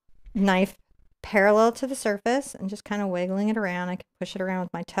right. Knife parallel to the surface and just kind of wiggling it around. I can push it around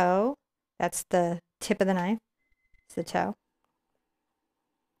with my toe. That's the tip of the knife. It's the toe.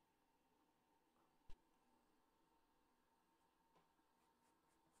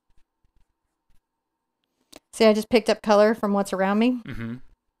 See, I just picked up color from what's around me. Mm-hmm.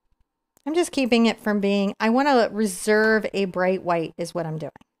 I'm just keeping it from being, I want to reserve a bright white is what I'm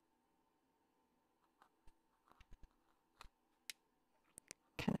doing.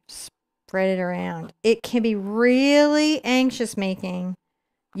 Kind of spread it around. It can be really anxious making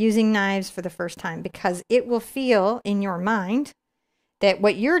using knives for the first time because it will feel in your mind that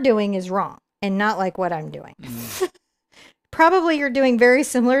what you're doing is wrong and not like what I'm doing. Mm. Probably you're doing very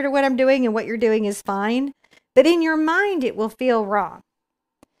similar to what I'm doing and what you're doing is fine, but in your mind it will feel wrong.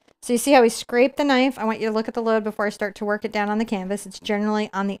 So you see how we scrape the knife? I want you to look at the load before I start to work it down on the canvas. It's generally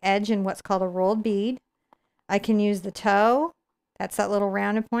on the edge in what's called a rolled bead. I can use the toe. That's that little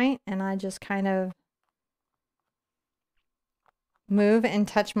rounded point, and I just kind of move and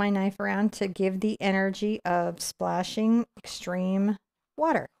touch my knife around to give the energy of splashing extreme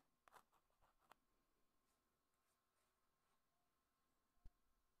water.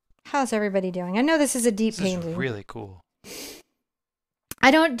 How's everybody doing? I know this is a deep painting. This is really cool.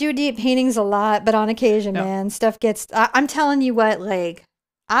 I don't do deep paintings a lot, but on occasion, man, stuff gets... I'm telling you what, like,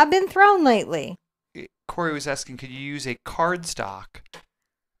 I've been thrown lately. Corey was asking, could you use a cardstock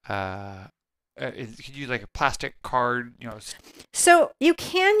Could you use like a plastic card, you know? So you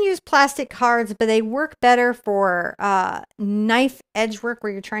can use plastic cards, but they work better for knife edge work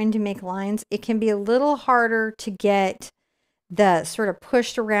where you're trying to make lines. It can be a little harder to get the sort of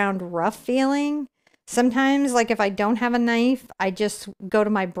pushed around rough feeling. Sometimes, like if I don't have a knife, I just go to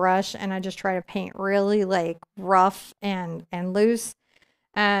my brush and I just try to paint really like rough and loose.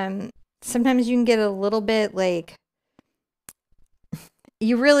 Sometimes you can get a little bit like,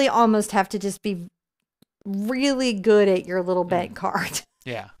 you really almost have to just be really good at your little bent card.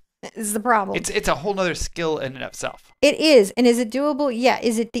 Yeah. Is the problem. It's a whole nother skill in and of itself. It is. And is it doable? Yeah.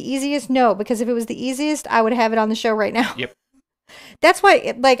 Is it the easiest? No, because if it was the easiest, I would have it on the show right now. Yep. That's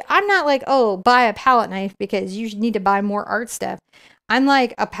why, like, I'm not like, oh, buy a palette knife because you need to buy more art stuff. I'm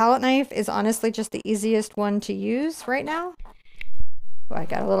like, a palette knife is honestly just the easiest one to use right now. Oh, I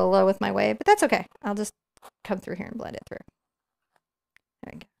got a little low with my wave, but that's okay. I'll just come through here and blend it through.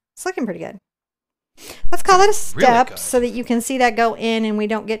 There we go. It's looking pretty good. Let's call it a step really so that you can see that go in and we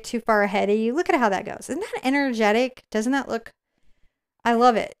don't get too far ahead of you. Look at how that goes. Isn't that energetic? Doesn't that look? I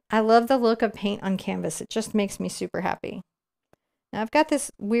love it. I love the look of paint on canvas. It just makes me super happy. Now I've got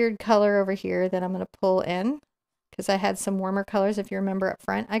this weird color over here that I'm going to pull in because I had some warmer colors. If you remember up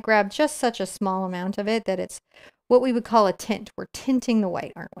front, I grabbed just such a small amount of it that it's what we would call a tint. We're tinting the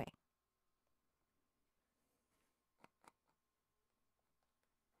white, aren't we?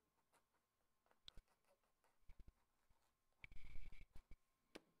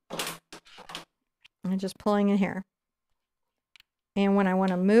 I'm just pulling in here. And when I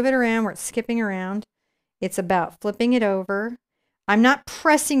want to move it around where it's skipping around, it's about flipping it over. I'm not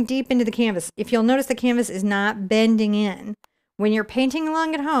pressing deep into the canvas. If you'll notice, the canvas is not bending in. When you're painting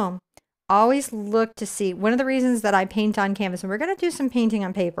along at home, always look to see. One of the reasons that I paint on canvas, and we're going to do some painting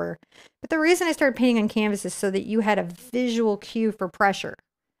on paper, but the reason I started painting on canvas is so that you had a visual cue for pressure,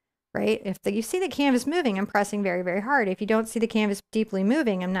 right? If you see the canvas moving, I'm pressing very, very hard. If you don't see the canvas deeply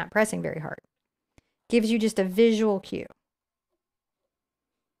moving, I'm not pressing very hard. Gives you just a visual cue.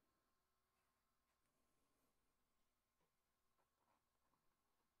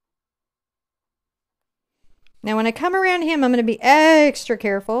 Now, when I come around him, I'm going to be extra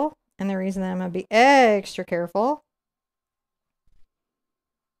careful. And the reason that I'm going to be extra careful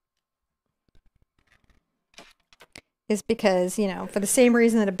is because, you know, for the same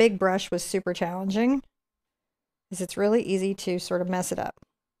reason that a big brush was super challenging, is it's really easy to sort of mess it up.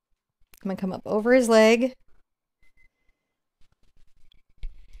 I'm going to come up over his leg.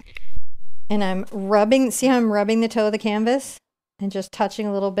 And I'm rubbing, see how I'm rubbing the toe of the canvas? And just touching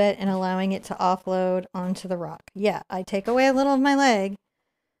a little bit and allowing it to offload onto the rock. Yeah, I take away a little of my leg,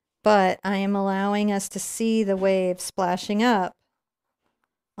 but I am allowing us to see the wave splashing up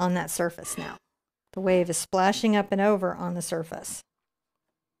on that surface now. The wave is splashing up and over on the surface.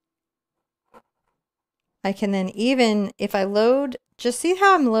 I can then even, if I load, just see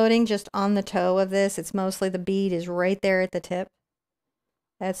how I'm loading just on the toe of this? It's mostly the bead is right there at the tip.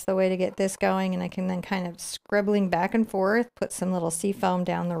 That's the way to get this going, and I can then kind of scribbling back and forth, put some little sea foam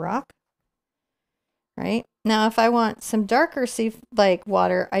down the rock. Right? Now, if I want some darker sea, like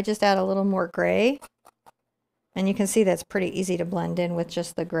water, I just add a little more gray. And you can see that's pretty easy to blend in with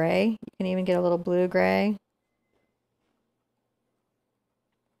just the gray. You can even get a little blue-gray.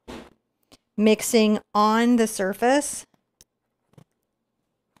 Mixing on the surface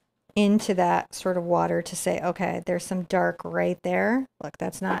into that sort of water to say, okay, there's some dark right there. Look,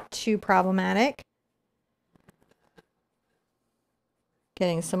 that's not too problematic.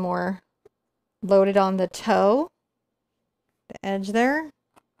 Getting some more loaded on the toe, the edge there.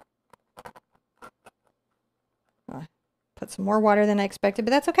 Put some more water than I expected,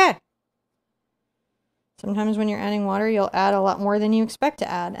 but that's okay. Sometimes when you're adding water, you'll add a lot more than you expect to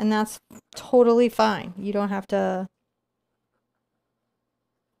add, and that's totally fine. You don't have to...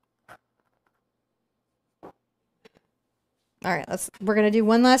 All right, we're going to do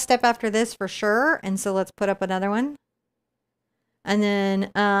one last step after this for sure. And so let's put up another one. And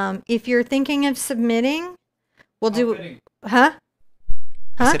then if you're thinking of submitting, we'll do... Fitting. Huh?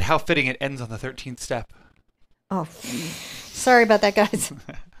 I said how fitting it ends on the 13th step. Oh, sorry about that, guys.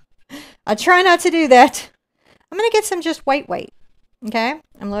 I try not to do that. I'm going to get some just white. Okay?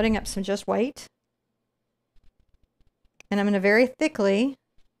 I'm loading up some just white. And I'm going to very thickly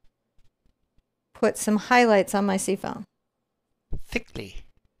put some highlights on my seafoam. Thickly.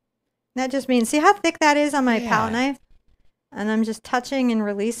 That just means, see how thick that is on my palette knife? And I'm just touching and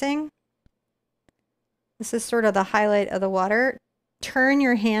releasing. This is sort of the highlight of the water. Turn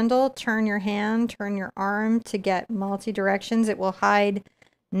your handle, turn your hand, turn your arm to get multi-directions. It will hide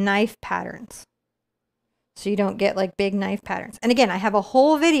knife patterns. so you don't get like big knife patterns. And again, I have a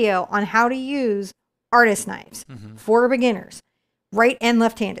whole video on how to use artist knives for beginners, right and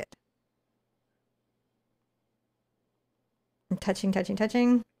left-handed. I'm touching, touching,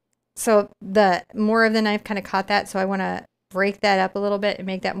 touching. So the more of the knife kind of caught that, so I want to break that up a little bit and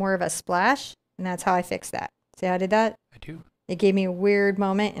make that more of a splash, and that's how I fixed that. See how I did that? I do. It gave me a weird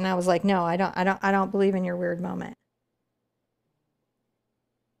moment, and I was like, no, I don't believe in your weird moment.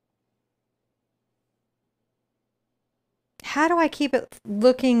 How do I keep it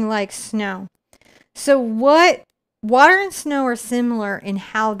looking like snow? So what, water and snow are similar in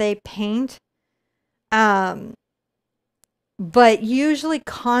how they paint. But usually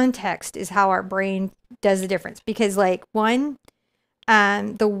context is how our brain does the difference, because like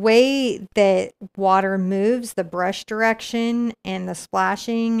the way that water moves, the brush direction and the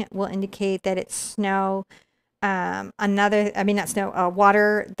splashing will indicate that it's snow. Water,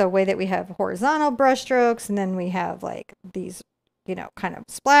 the way that we have horizontal brush strokes, and then we have like these, kind of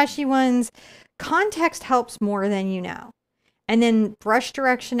splashy ones. Context helps more than you know. And then brush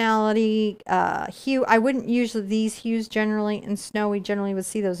directionality, hue. I wouldn't use these hues generally in snow. We generally would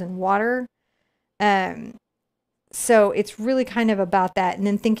see those in water. So it's really kind of about that. And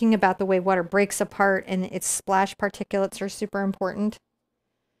then thinking about the way water breaks apart and its splash particulates are super important.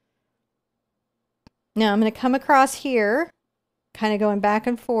 Now I'm going to come across here, kind of going back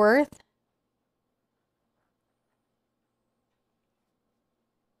and forth.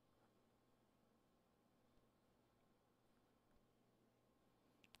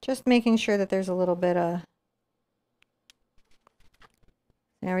 Just making sure that there's a little bit of...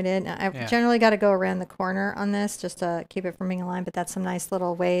 There we did. Now, I've generally got to go around the corner on this just to keep it from being aligned, but that's some nice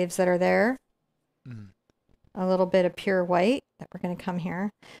little waves that are there. A little bit of pure white that we're going to come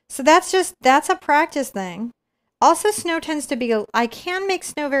here. So that's a practice thing. Also, snow tends to be, I can make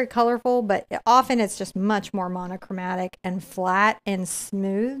snow very colorful, but often it's just much more monochromatic and flat and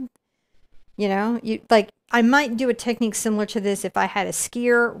smooth. I might do a technique similar to this if I had a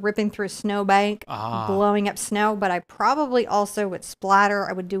skier ripping through a snowbank, blowing up snow, but I probably also would splatter.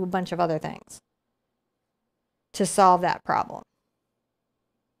 I would do a bunch of other things to solve that problem.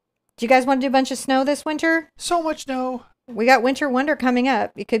 Do you guys want to do a bunch of snow this winter? So much snow. We got winter wonder coming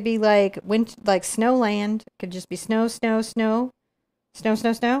up. It could be like snowland. It could just be snow, snow, snow, snow,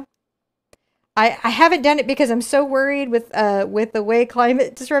 snow, snow. I haven't done it because I'm so worried with the way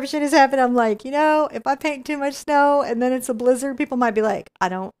climate disruption has happened. I'm like, if I paint too much snow and then it's a blizzard, people might be like, I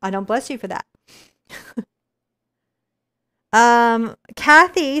don't bless you for that.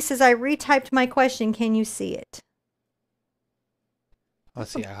 Kathy says, I retyped my question. Can you see it?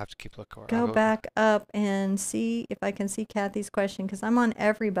 Let's see. I have to keep looking. Go back up and see if I can see Kathy's question, because I'm on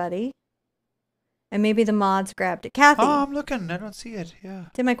everybody. And maybe the mods grabbed it. Kathy. Oh, I'm looking. I don't see it. Yeah.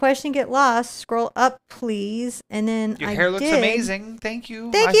 Did my question get lost? Scroll up, please. And then your hair looks amazing. Thank you.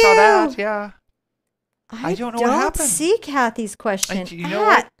 Thank you. I saw that. Yeah. I don't know what happened. I don't see Kathy's question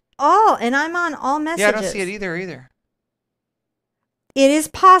at all. And I'm on all messages. Yeah, I don't see it either. It is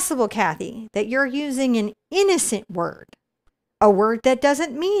possible, Kathy, that you're using an innocent word. A word that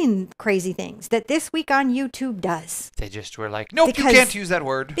doesn't mean crazy things, that this week on YouTube does. They just were like, nope, you can't use that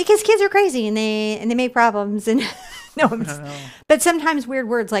word. Because kids are crazy and they make problems. And but sometimes weird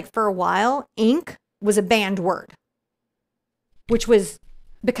words, like for a while, ink was a banned word, which was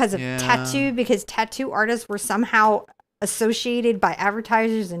because of tattoo, because tattoo artists were somehow associated by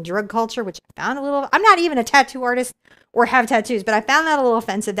advertisers and drug culture, which I found a little... I'm not even a tattoo artist or have tattoos, but I found that a little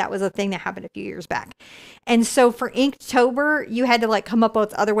offensive. That was a thing that happened a few years back. And so for Inktober, you had to come up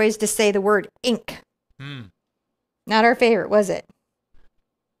with other ways to say the word ink. Not our favorite, was it?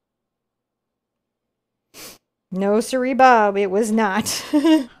 No, siree, Bob, it was not.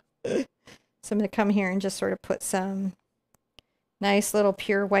 So I'm going to come here and just sort of put some nice little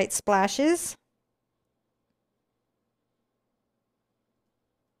pure white splashes.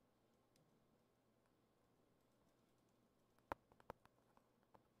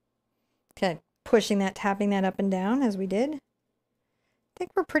 Okay, pushing that, tapping that up and down as we did. I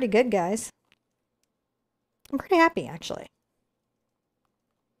think we're pretty good, guys. I'm pretty happy, actually.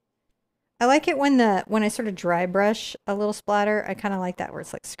 I like it when I sort of dry brush a little splatter. I kind of like that where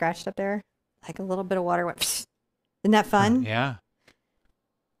it's like scratched up there. Like a little bit of water went. Psh. Isn't that fun? Yeah.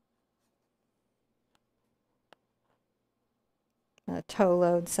 I'm gonna toe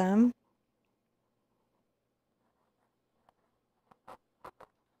load some.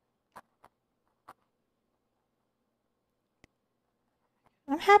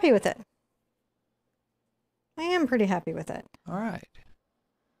 I'm happy with it. I am pretty happy with it. All right.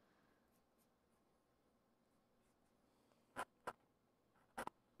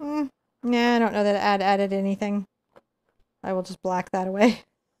 Nah, I don't know that I added anything. I will just black that away.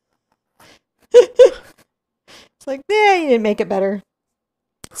 It's like, yeah, you didn't make it better.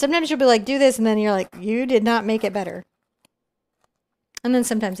 Sometimes you'll be like, do this, and then you're like, you did not make it better. And then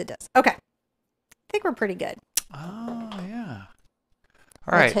sometimes it does. Okay. I think we're pretty good. Oh, yeah.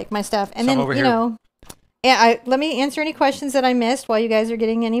 All I'll right. take my stuff. And So I'm then, over you here. know, let me answer any questions that I missed while you guys are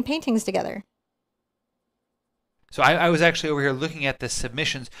getting any paintings together. So I was actually over here looking at the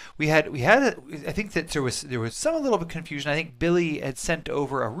submissions. We had I think that there was some a little bit of confusion. I think Billy had sent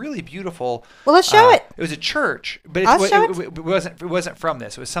over a really beautiful. Well, let's show it. It was a church, but I'll show it wasn't from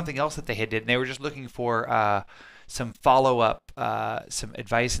this. It was something else that they had did, and they were just looking for some follow up, some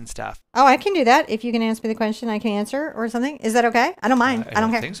advice and stuff. Oh, I can do that. If you can ask me the question, I can answer or something. Is that okay? I don't mind. I don't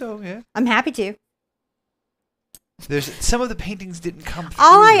care. I think so. Yeah. I'm happy to. There's some of the paintings didn't come through.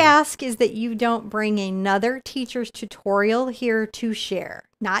 All I ask is that you don't bring another teacher's tutorial here to share.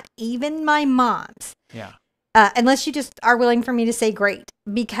 Not even my mom's. Yeah. Unless you just are willing for me to say great.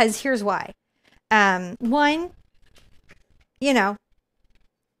 Because here's why. One, you know,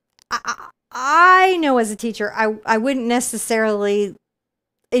 I know as a teacher, I wouldn't necessarily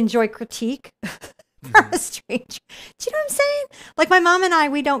enjoy critique from a stranger. Do you know what I'm saying? Like my mom and I,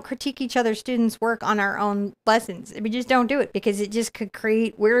 we don't critique each other's students' work on our own lessons. We just don't do it because it just could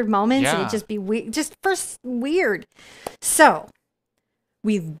create weird moments and it'd just be weird, just first weird. So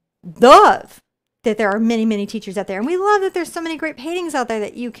we love that there are many, many teachers out there. And we love that there's so many great paintings out there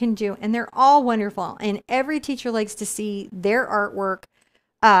that you can do. And they're all wonderful. And every teacher likes to see their artwork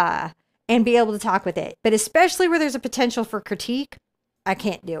and be able to talk with it. But especially where there's a potential for critique, I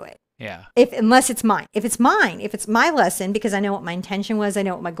can't do it. Yeah. Unless it's mine. If it's my lesson, because I know what my intention was, I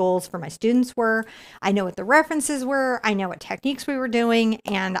know what my goals for my students were, I know what the references were, I know what techniques we were doing,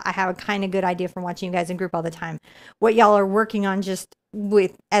 and I have a kind of good idea from watching you guys in group all the time, what y'all are working on just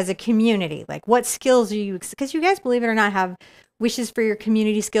with as a community. Like what skills are you, because you guys, believe it or not, have wishes for your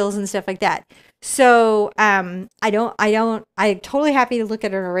community skills and stuff like that. So I totally happy to look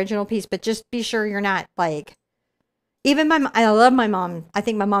at an original piece, but just be sure you're not like, even I love my mom. I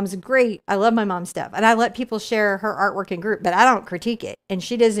think my mom's great. I love my mom's stuff. And I let people share her artwork in group, but I don't critique it. And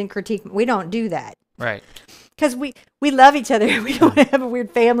she doesn't critique. We don't do that. Right. Because we love each other. We don't want to have a weird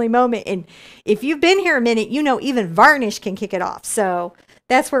family moment. And if you've been here a minute, you know even varnish can kick it off. So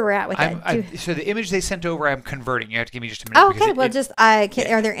that's where we're at with that. So the image they sent over, I'm converting. You have to give me just a minute. Oh, okay.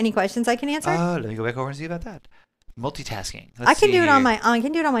 Are there any questions I can answer? Let me go back over and see about that. Multitasking. I can do it on my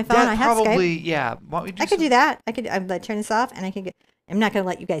phone. I have probably, Skype. yeah. I could do that. I'd turn this off, and I could. I'm not going to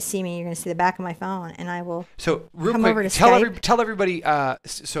let you guys see me. You're going to see the back of my phone, and I will. So real come quick, over to tell everybody. We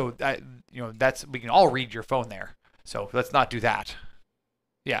can all read your phone there. So let's not do that.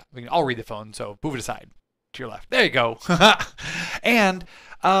 Yeah, we can all read the phone. So move it aside to your left. There you go. And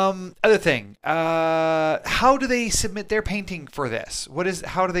other thing, how do they submit their painting for this?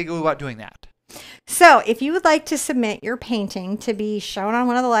 How do they go about doing that? So if you would like to submit your painting to be shown on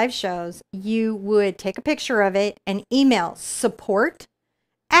one of the live shows, you would take a picture of it and email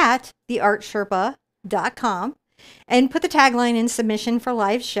support@theartsherpa.com and put the tagline in submission for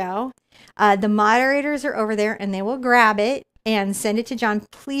live show. The moderators are over there and they will grab it and send it to John.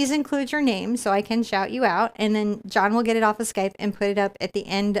 Please include your name so I can shout you out. And then John will get it off of Skype and put it up at the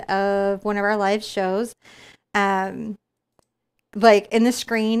end of one of our live shows. Like in the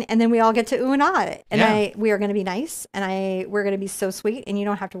screen, and then we all get to ooh and ah it. And we are going to be nice, and we're going to be so sweet, and you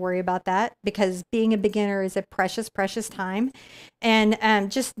don't have to worry about that because being a beginner is a precious, precious time.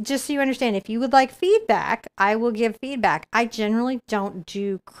 And just so you understand, if you would like feedback, I will give feedback. I generally don't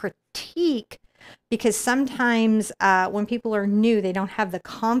do critique because sometimes when people are new, they don't have the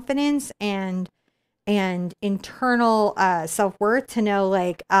confidence and internal self-worth to know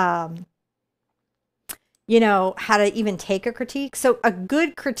like how to even take a critique. So a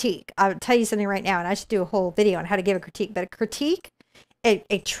good critique, I'll tell you something right now, and I should do a whole video on how to give a critique, but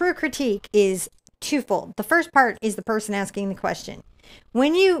a true critique is twofold. The first part is the person asking the question.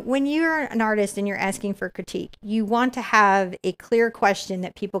 When you're an artist and you're asking for critique, you want to have a clear question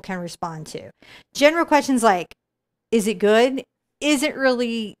that people can respond to. General questions like, is it good? Is it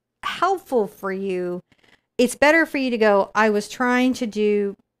really helpful for you? It's better for you to go, I was trying to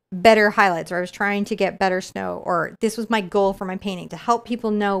do better highlights, or I was trying to get better snow, or this was my goal for my painting, to help people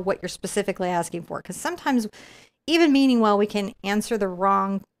know what you're specifically asking for. Because sometimes, even meaning well, we can answer the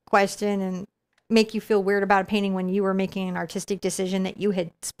wrong question and make you feel weird about a painting when you were making an artistic decision that you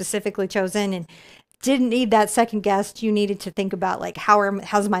had specifically chosen and didn't need that second guess. You needed to think about like,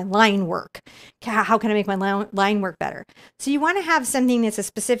 how's my line work? How can I make my line work better? So you want to have something that's a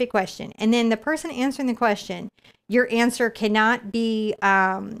specific question. And then the person answering the question, your answer cannot be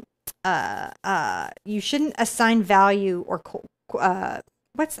you shouldn't assign value or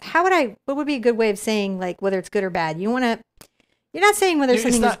what would be a good way of saying like whether it's good or bad? You're not saying whether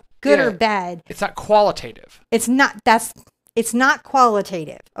something is good or bad. It's not qualitative. It's not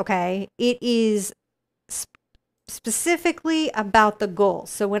qualitative. Okay. It is specifically about the goal.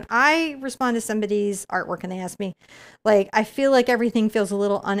 So when I respond to somebody's artwork and they ask me, like, I feel like everything feels a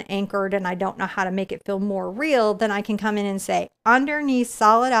little unanchored and I don't know how to make it feel more real, then I can come in and say, underneath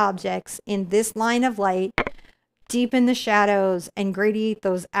solid objects in this line of light, deepen the shadows and gradiate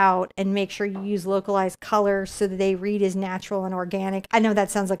those out and make sure you use localized color so that they read as natural and organic. I know that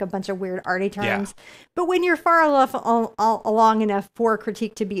sounds like a bunch of weird arty terms, but when you're far enough along enough for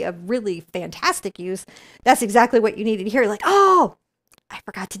critique to be of really fantastic use, that's exactly what you needed to hear. Like, oh, I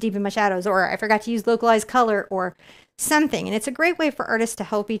forgot to deepen my shadows, or I forgot to use localized color or something. And it's a great way for artists to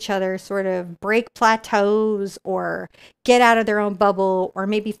help each other sort of break plateaus or get out of their own bubble or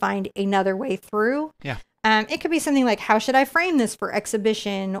maybe find another way through. Yeah. It could be something like, how should I frame this for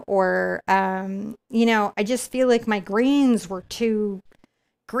exhibition? Or, I just feel like my greens were too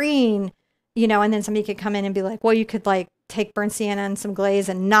green, and then somebody could come in and be like, well, you could like take burnt sienna and some glaze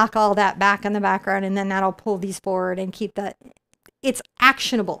and knock all that back in the background. And then that'll pull these forward and keep that. It's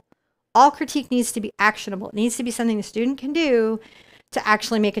actionable. All critique needs to be actionable. It needs to be something the student can do to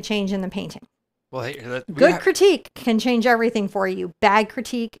actually make a change in the painting. Well, good critique can change everything for you. Bad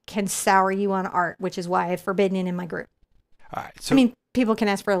critique can sour you on art, which is why I've forbidden it in my group. All right. So, I mean, people can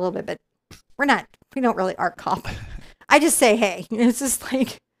ask for a little bit, but we don't really art cop. I just say, hey, it's just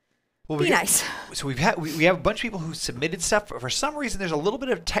like, be nice. So we have a bunch of people who submitted stuff. For some reason, there's a little bit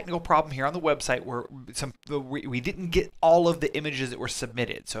of a technical problem here on the website where we didn't get all of the images that were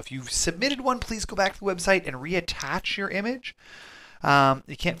submitted. So if you've submitted one, please go back to the website and reattach your image.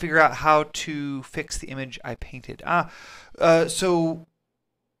 You can't figure out how to fix the image I painted. So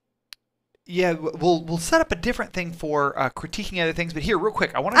yeah, we'll set up a different thing for critiquing other things. But here, real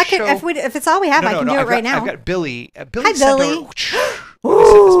quick, I want to show. If it's all we have, I can do it right now. I've got Billy. Hi, Billy.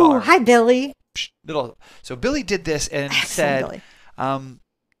 Ooh, hi, Billy. So Billy did this and said,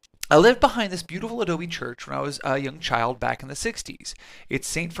 I lived behind this beautiful adobe church when I was a young child back in the 60s. It's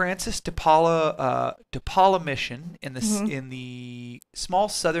St. Francis de Paula Mission in the small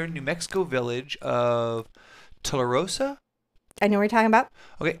southern New Mexico village of Tularosa. I know what you're talking about.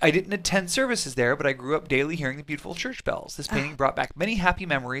 Okay, I didn't attend services there, but I grew up daily hearing the beautiful church bells. This painting brought back many happy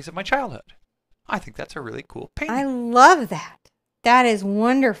memories of my childhood. I think that's a really cool painting. I love that. That is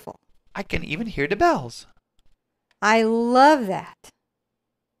wonderful. I can even hear the bells. I love that.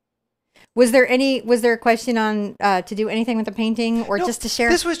 Was there a question on to do anything with the painting or just to share?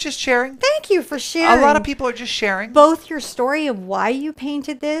 This was just sharing. Thank you for sharing. A lot of people are just sharing. Both your story of why you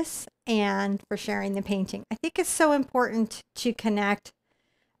painted this and for sharing the painting. I think it's so important to connect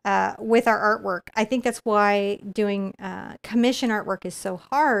with our artwork. I think that's why doing commission artwork is so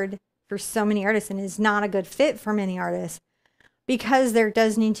hard for so many artists and is not a good fit for many artists, because there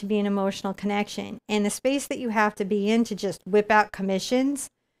does need to be an emotional connection. And the space that you have to be in to just whip out commissions,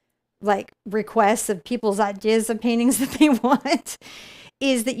 like requests of people's ideas of paintings that they want,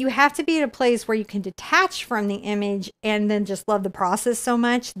 is that you have to be at a place where you can detach from the image and then just love the process so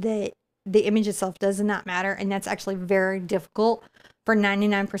much that the image itself does not matter. And that's actually very difficult for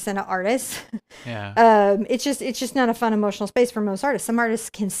 99% of artists. Yeah. It's just not a fun emotional space for most artists. Some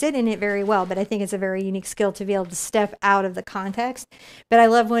artists can sit in it very well, but I think it's a very unique skill to be able to step out of the context. But I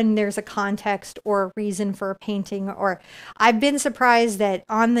love when there's a context or a reason for a painting. Or I've been surprised that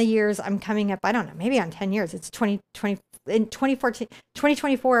on the years I'm coming up, I don't know, maybe on 10 years, it's 2020, in 2014,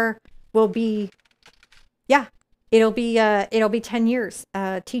 2024 will be, it'll be 10 years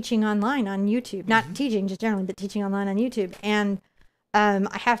teaching online on YouTube. Not teaching just generally, but teaching online on YouTube. And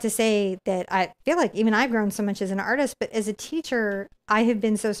I have to say that I feel like even I've grown so much as an artist, but as a teacher, I have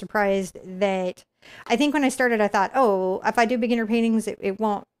been so surprised that I think when I started, I thought, oh, if I do beginner paintings, it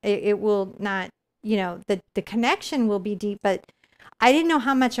will not, the connection will be deep, but I didn't know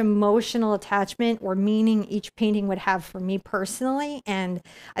how much emotional attachment or meaning each painting would have for me personally. And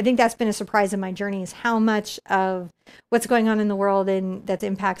I think that's been a surprise in my journey, is how much of what's going on in the world and that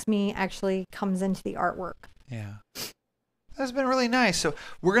impacts me actually comes into the artwork. Yeah. That's been really nice. So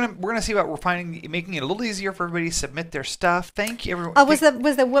we're gonna see about making it a little easier for everybody to submit their stuff. Thank you, everyone. Oh,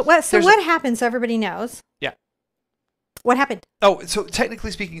 what happened? So everybody knows. Yeah. What happened? Oh, so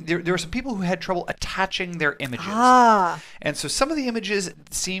technically speaking, there were some people who had trouble attaching their images. And so some of the images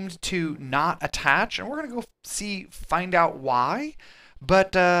seemed to not attach, and we're gonna go find out why.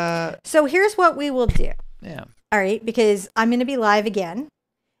 But so here's what we will do. Yeah. All right, because I'm gonna be live again.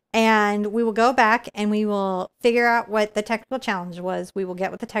 And we will go back and we will figure out what the technical challenge was. We will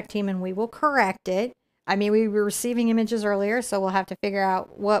get with the tech team and we will correct it. I mean, we were receiving images earlier, so we'll have to figure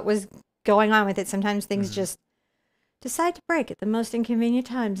out what was going on with it. Sometimes things just decide to break at the most inconvenient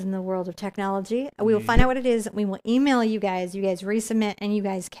times in the world of technology. We will find out what it is. We will email you guys. You guys resubmit, and you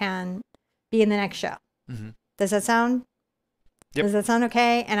guys can be in the next show. Does that sound? Yep. Does that sound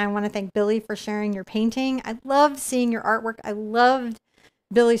okay? And I want to thank Billy for sharing your painting. I loved seeing your artwork. I loved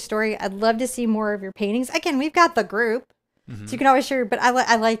Billy's story. I'd love to see more of your paintings. Again, we've got the group, so you can always share. But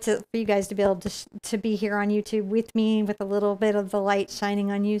I like for you guys to be able to be here on YouTube with me, with a little bit of the light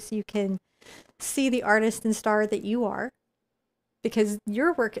shining on you, so you can see the artist and star that you are, because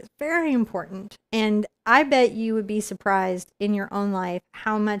your work is very important. And I bet you would be surprised in your own life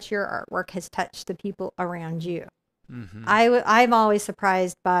how much your artwork has touched the people around you. I'm always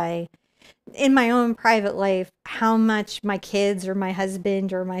surprised by, in my own private life, how much my kids or my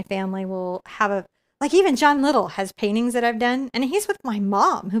husband or my family will have like even John Little has paintings that I've done, and he's with my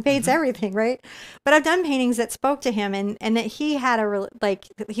mom who paints everything, right? But I've done paintings that spoke to him, and that he had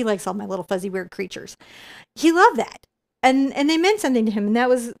he likes all my little fuzzy weird creatures. He loved that. And they meant something to him, and that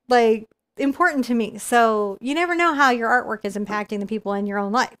was like important to me. So you never know how your artwork is impacting the people in your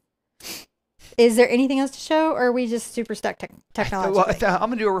own life. Is there anything else to show, or are we just super stuck technologically? Well, I'm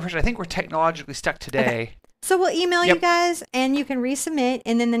going to do a refresher. I think we're technologically stuck today. Okay. So we'll email you guys, and you can resubmit,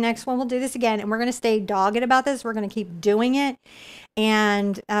 and then the next one we'll do this again, and we're going to stay dogged about this. We're going to keep doing it,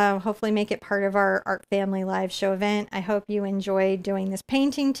 and hopefully make it part of our Art Family Live show event. I hope you enjoyed doing this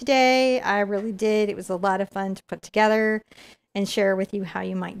painting today. I really did. It was a lot of fun to put together and share with you how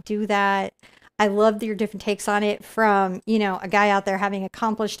you might do that. I loved your different takes on it, from, you know, a guy out there having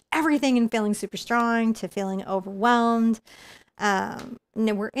accomplished everything and feeling super strong to feeling overwhelmed.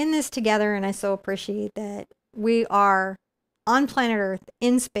 We're in this together, and I so appreciate that we are on planet Earth,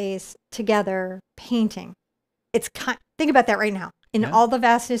 in space, together, painting. Think about that right now. In all the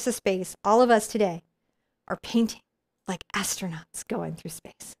vastness of space, all of us today are painting like astronauts going through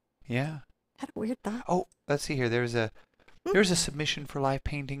space. Yeah. Had a weird thought. Oh, let's see here. There's a submission for live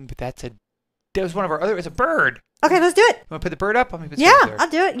painting, but that was one of our other. It's a bird. Okay, let's do it. You want to put the bird up? Let me put I'll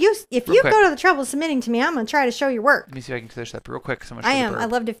do it. If you quick. go to the trouble of submitting to me, I'm going to try to show your work. Let me see if I can finish that real quick. I am. I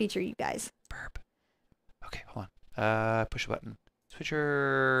love to feature you guys. Burp. Okay, hold on. Push a button.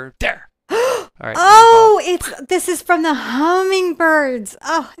 Switcher. There. All right. Oh, this is from the hummingbirds.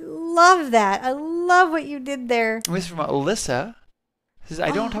 Oh, I love that. I love what you did there. This is from Alyssa. This is, I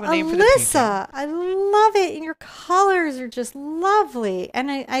don't have a name for the painting. Alyssa, I love it. And your colors are just lovely.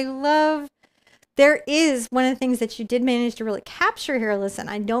 And I love... There is one of the things that you did manage to really capture here, Alyssa, and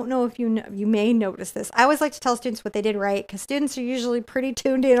I don't know if you may notice this. I always like to tell students what they did right, because students are usually pretty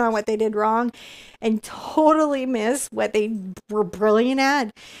tuned in on what they did wrong and totally miss what they were brilliant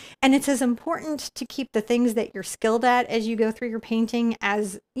at. And it's as important to keep the things that you're skilled at as you go through your painting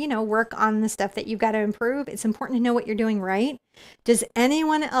as, you know, work on the stuff that you've got to improve. It's important to know what you're doing right. Does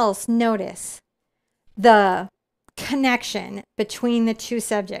anyone else notice the connection between the two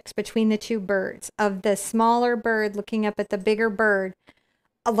subjects, between the two birds, of the smaller bird looking up at the bigger bird,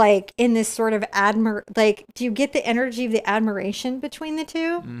 like in this sort of do you get the energy of the admiration between the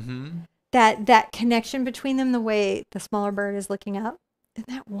two? That connection between them, the way the smaller bird is looking up. Isn't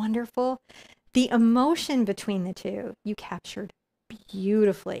that wonderful? The emotion between the two you captured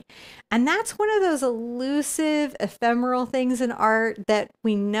beautifully. And that's one of those elusive, ephemeral things in art that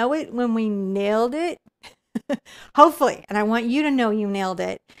we know it when we nailed it. Hopefully. And I want you to know you nailed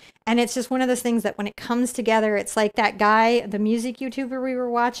it. And it's just one of those things that when it comes together, it's like that guy, the music YouTuber we were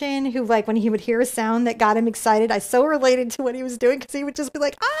watching, who, like, when he would hear a sound that got him excited, I so related to what he was doing, because he would just be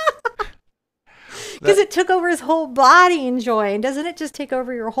like, ah, because it took over his whole body in joy. And doesn't it just take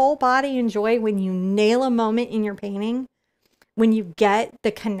over your whole body in joy when you nail a moment in your painting? When you get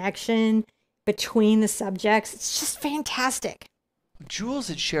the connection between the subjects, it's just fantastic. Jules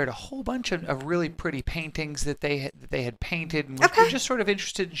had shared a whole bunch of really pretty paintings that they had painted, and we're just sort of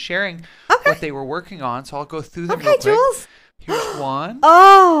interested in sharing what they were working on. So I'll go through them real quick. Jules. Here's one.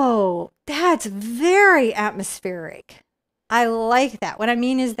 Oh, that's very atmospheric. I like that. What I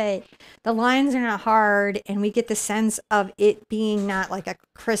mean is that the lines are not hard, and we get the sense of it being not like a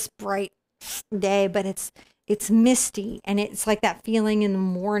crisp, bright day, but it's misty, and it's like that feeling in the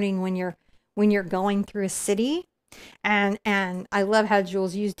morning when you're going through a city. And I love how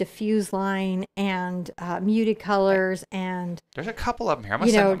Jules used diffuse line and muted colors, and there's a couple of them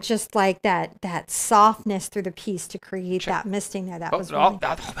here. Just like that softness through the piece to create that misting there. That was really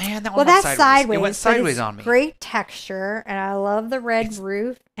man, that one went that's sideways. It went sideways on me. Great texture, and I love the red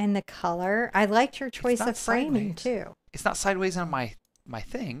roof and the color. I liked your choice of framing too. It's not sideways on my my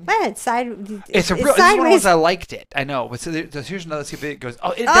thing. Go ahead, It's a real. This is one of the sideways. ones I liked it. I know. But so here's another. See if it goes.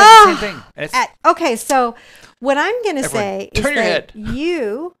 Oh, it does the same thing. And it's, Okay, so what I'm gonna say is turn your that head.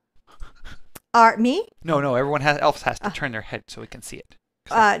 you are me. no. Everyone else has to turn their head so we can see it.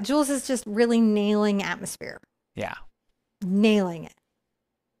 Jules is just really nailing atmosphere. Yeah. Nailing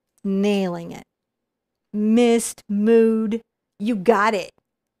it. Mist, mood. You got it.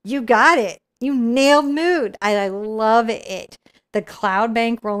 You nailed mood. I love it. The cloud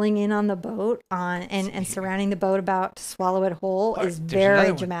bank rolling in on the boat and surrounding the boat about to swallow it whole is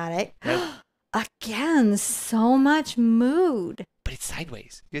very dramatic. Again, so much mood. But it's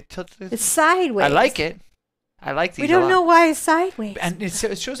sideways. It's sideways. I like it. I like these. We don't know why it's sideways. And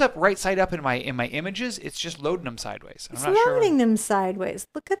it shows up right side up in my images. It's just loading them sideways. It's loading them sideways.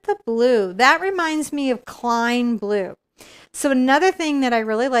 Look at the blue. That reminds me of Klein blue. So another thing that I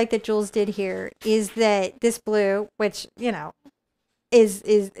really like that Jules did here is that this blue, which, you know, is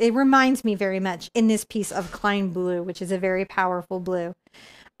it reminds me very much in this piece of Klein blue, which is a very powerful blue.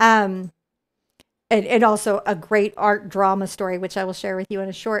 And also a great art drama story, which I will share with you in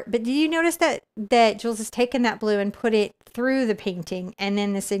a short. But did you notice that Jules has taken that blue and put it through the painting and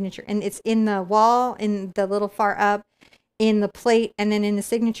then the signature, and it's in the wall, in the little far up, in the plate, and then in the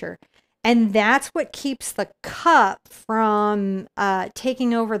signature. And that's what keeps the cup from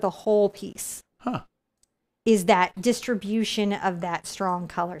taking over the whole piece. Huh. Is that distribution of that strong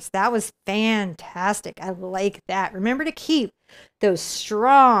colors. That was fantastic. I like that. Remember to keep those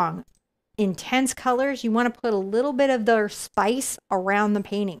strong, intense colors. You want to put a little bit of their spice around the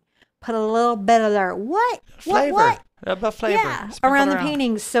painting. Put a little bit of their flavor. What? About flavor. Yeah, around the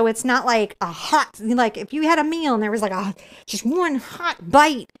painting, so it's not like a hot, like if you had a meal and there was like just one hot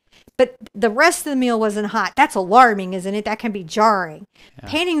bite, but the rest of the meal wasn't hot. That's alarming, isn't it? That can be jarring. Yeah.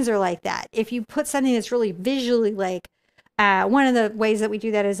 Paintings are like that. If you put something that's really visually like, one of the ways that we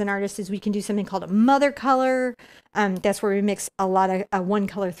do that as an artist is we can do something called a mother color. That's where we mix a lot of one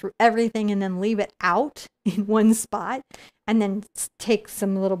color through everything and then leave it out in one spot, and then take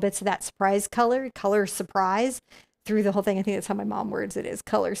some little bits of that surprise color surprise through the whole thing. I think that's how my mom words it, is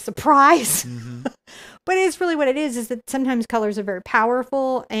color surprise. Mm-hmm. But it's really what it is that sometimes colors are very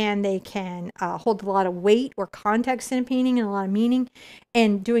powerful and they can hold a lot of weight or context in a painting and a lot of meaning.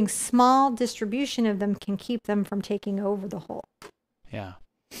 And doing small distribution of them can keep them from taking over the whole. Yeah.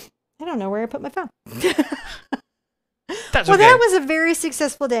 I don't know where I put my phone. That's well, okay. that was a very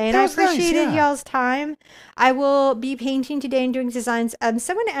successful day, and I appreciated nice, y'all's time. I will be painting today and doing designs.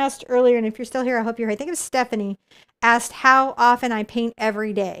 Someone asked earlier, and if you're still here, I hope you're here. I think it was Stephanie, asked how often I paint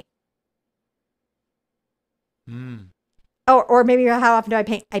every day. Or maybe how often do I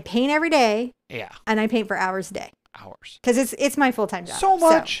paint? I paint every day. Yeah. And I paint for hours a day. Hours. Because it's my full-time job. So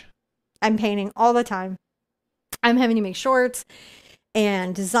much. So I'm painting all the time. I'm having to make shorts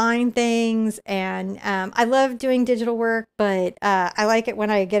and design things, and I love doing digital work, but I like it when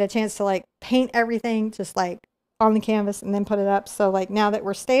I get a chance to like paint everything just like on the canvas and then put it up. So like now that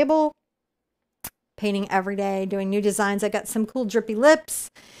we're stable, painting every day, doing new designs. I got some cool drippy lips,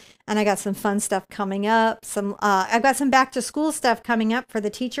 and I got some fun stuff coming up. I've got some back to school stuff coming up for the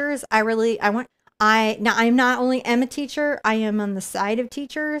teachers. Now I'm not only am a teacher, I am on the side of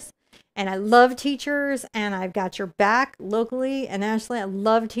teachers. And I love teachers, and I've got your back locally and nationally. I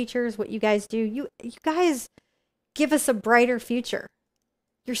love teachers, what you guys do. You guys give us a brighter future.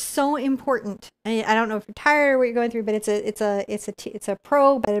 You're so important. I don't know if you're tired or what you're going through, but it's a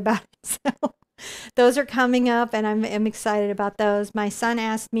probe about it. So those are coming up, and I'm excited about those. My son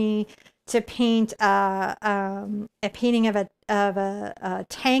asked me to paint a painting of a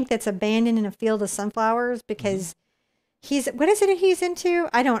tank that's abandoned in a field of sunflowers because. What is it he's into?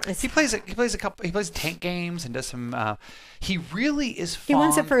 I don't. He plays tank games and does some. He really is fond. He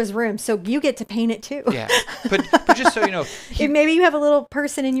wants it for his room, so you get to paint it too. Yeah, but just so you know, maybe you have a little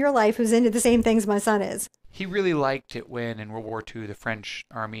person in your life who's into the same things my son is. He really liked it when in World War II the French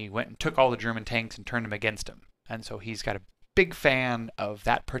army went and took all the German tanks and turned them against him, and so he's got a big fan of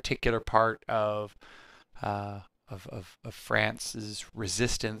that particular part of France's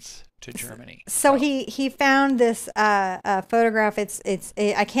resistance to Germany. So he found this photograph.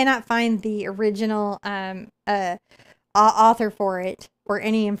 I cannot find the original author for it or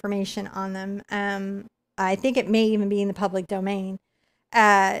any information on them. I think it may even be in the public domain.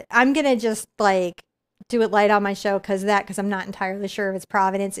 I'm gonna just like do it light on my show because I'm not entirely sure if it's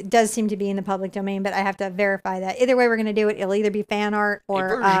Providence. It does seem to be in the public domain, but I have to verify that. Either way, we're gonna do it. It'll either be fan art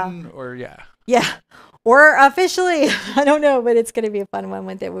or or officially. I don't know, but it's gonna be a fun one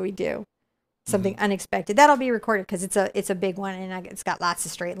with it when we do something unexpected. That'll be recorded because it's a big one, and it's got lots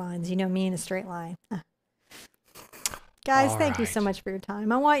of straight lines. You know me in a straight line. Guys, All thank you so right. much for your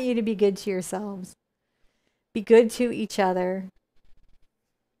time. I want you to be good to yourselves. Be good to each other.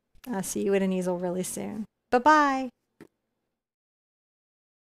 I'll see you at an easel really soon. Bye-bye.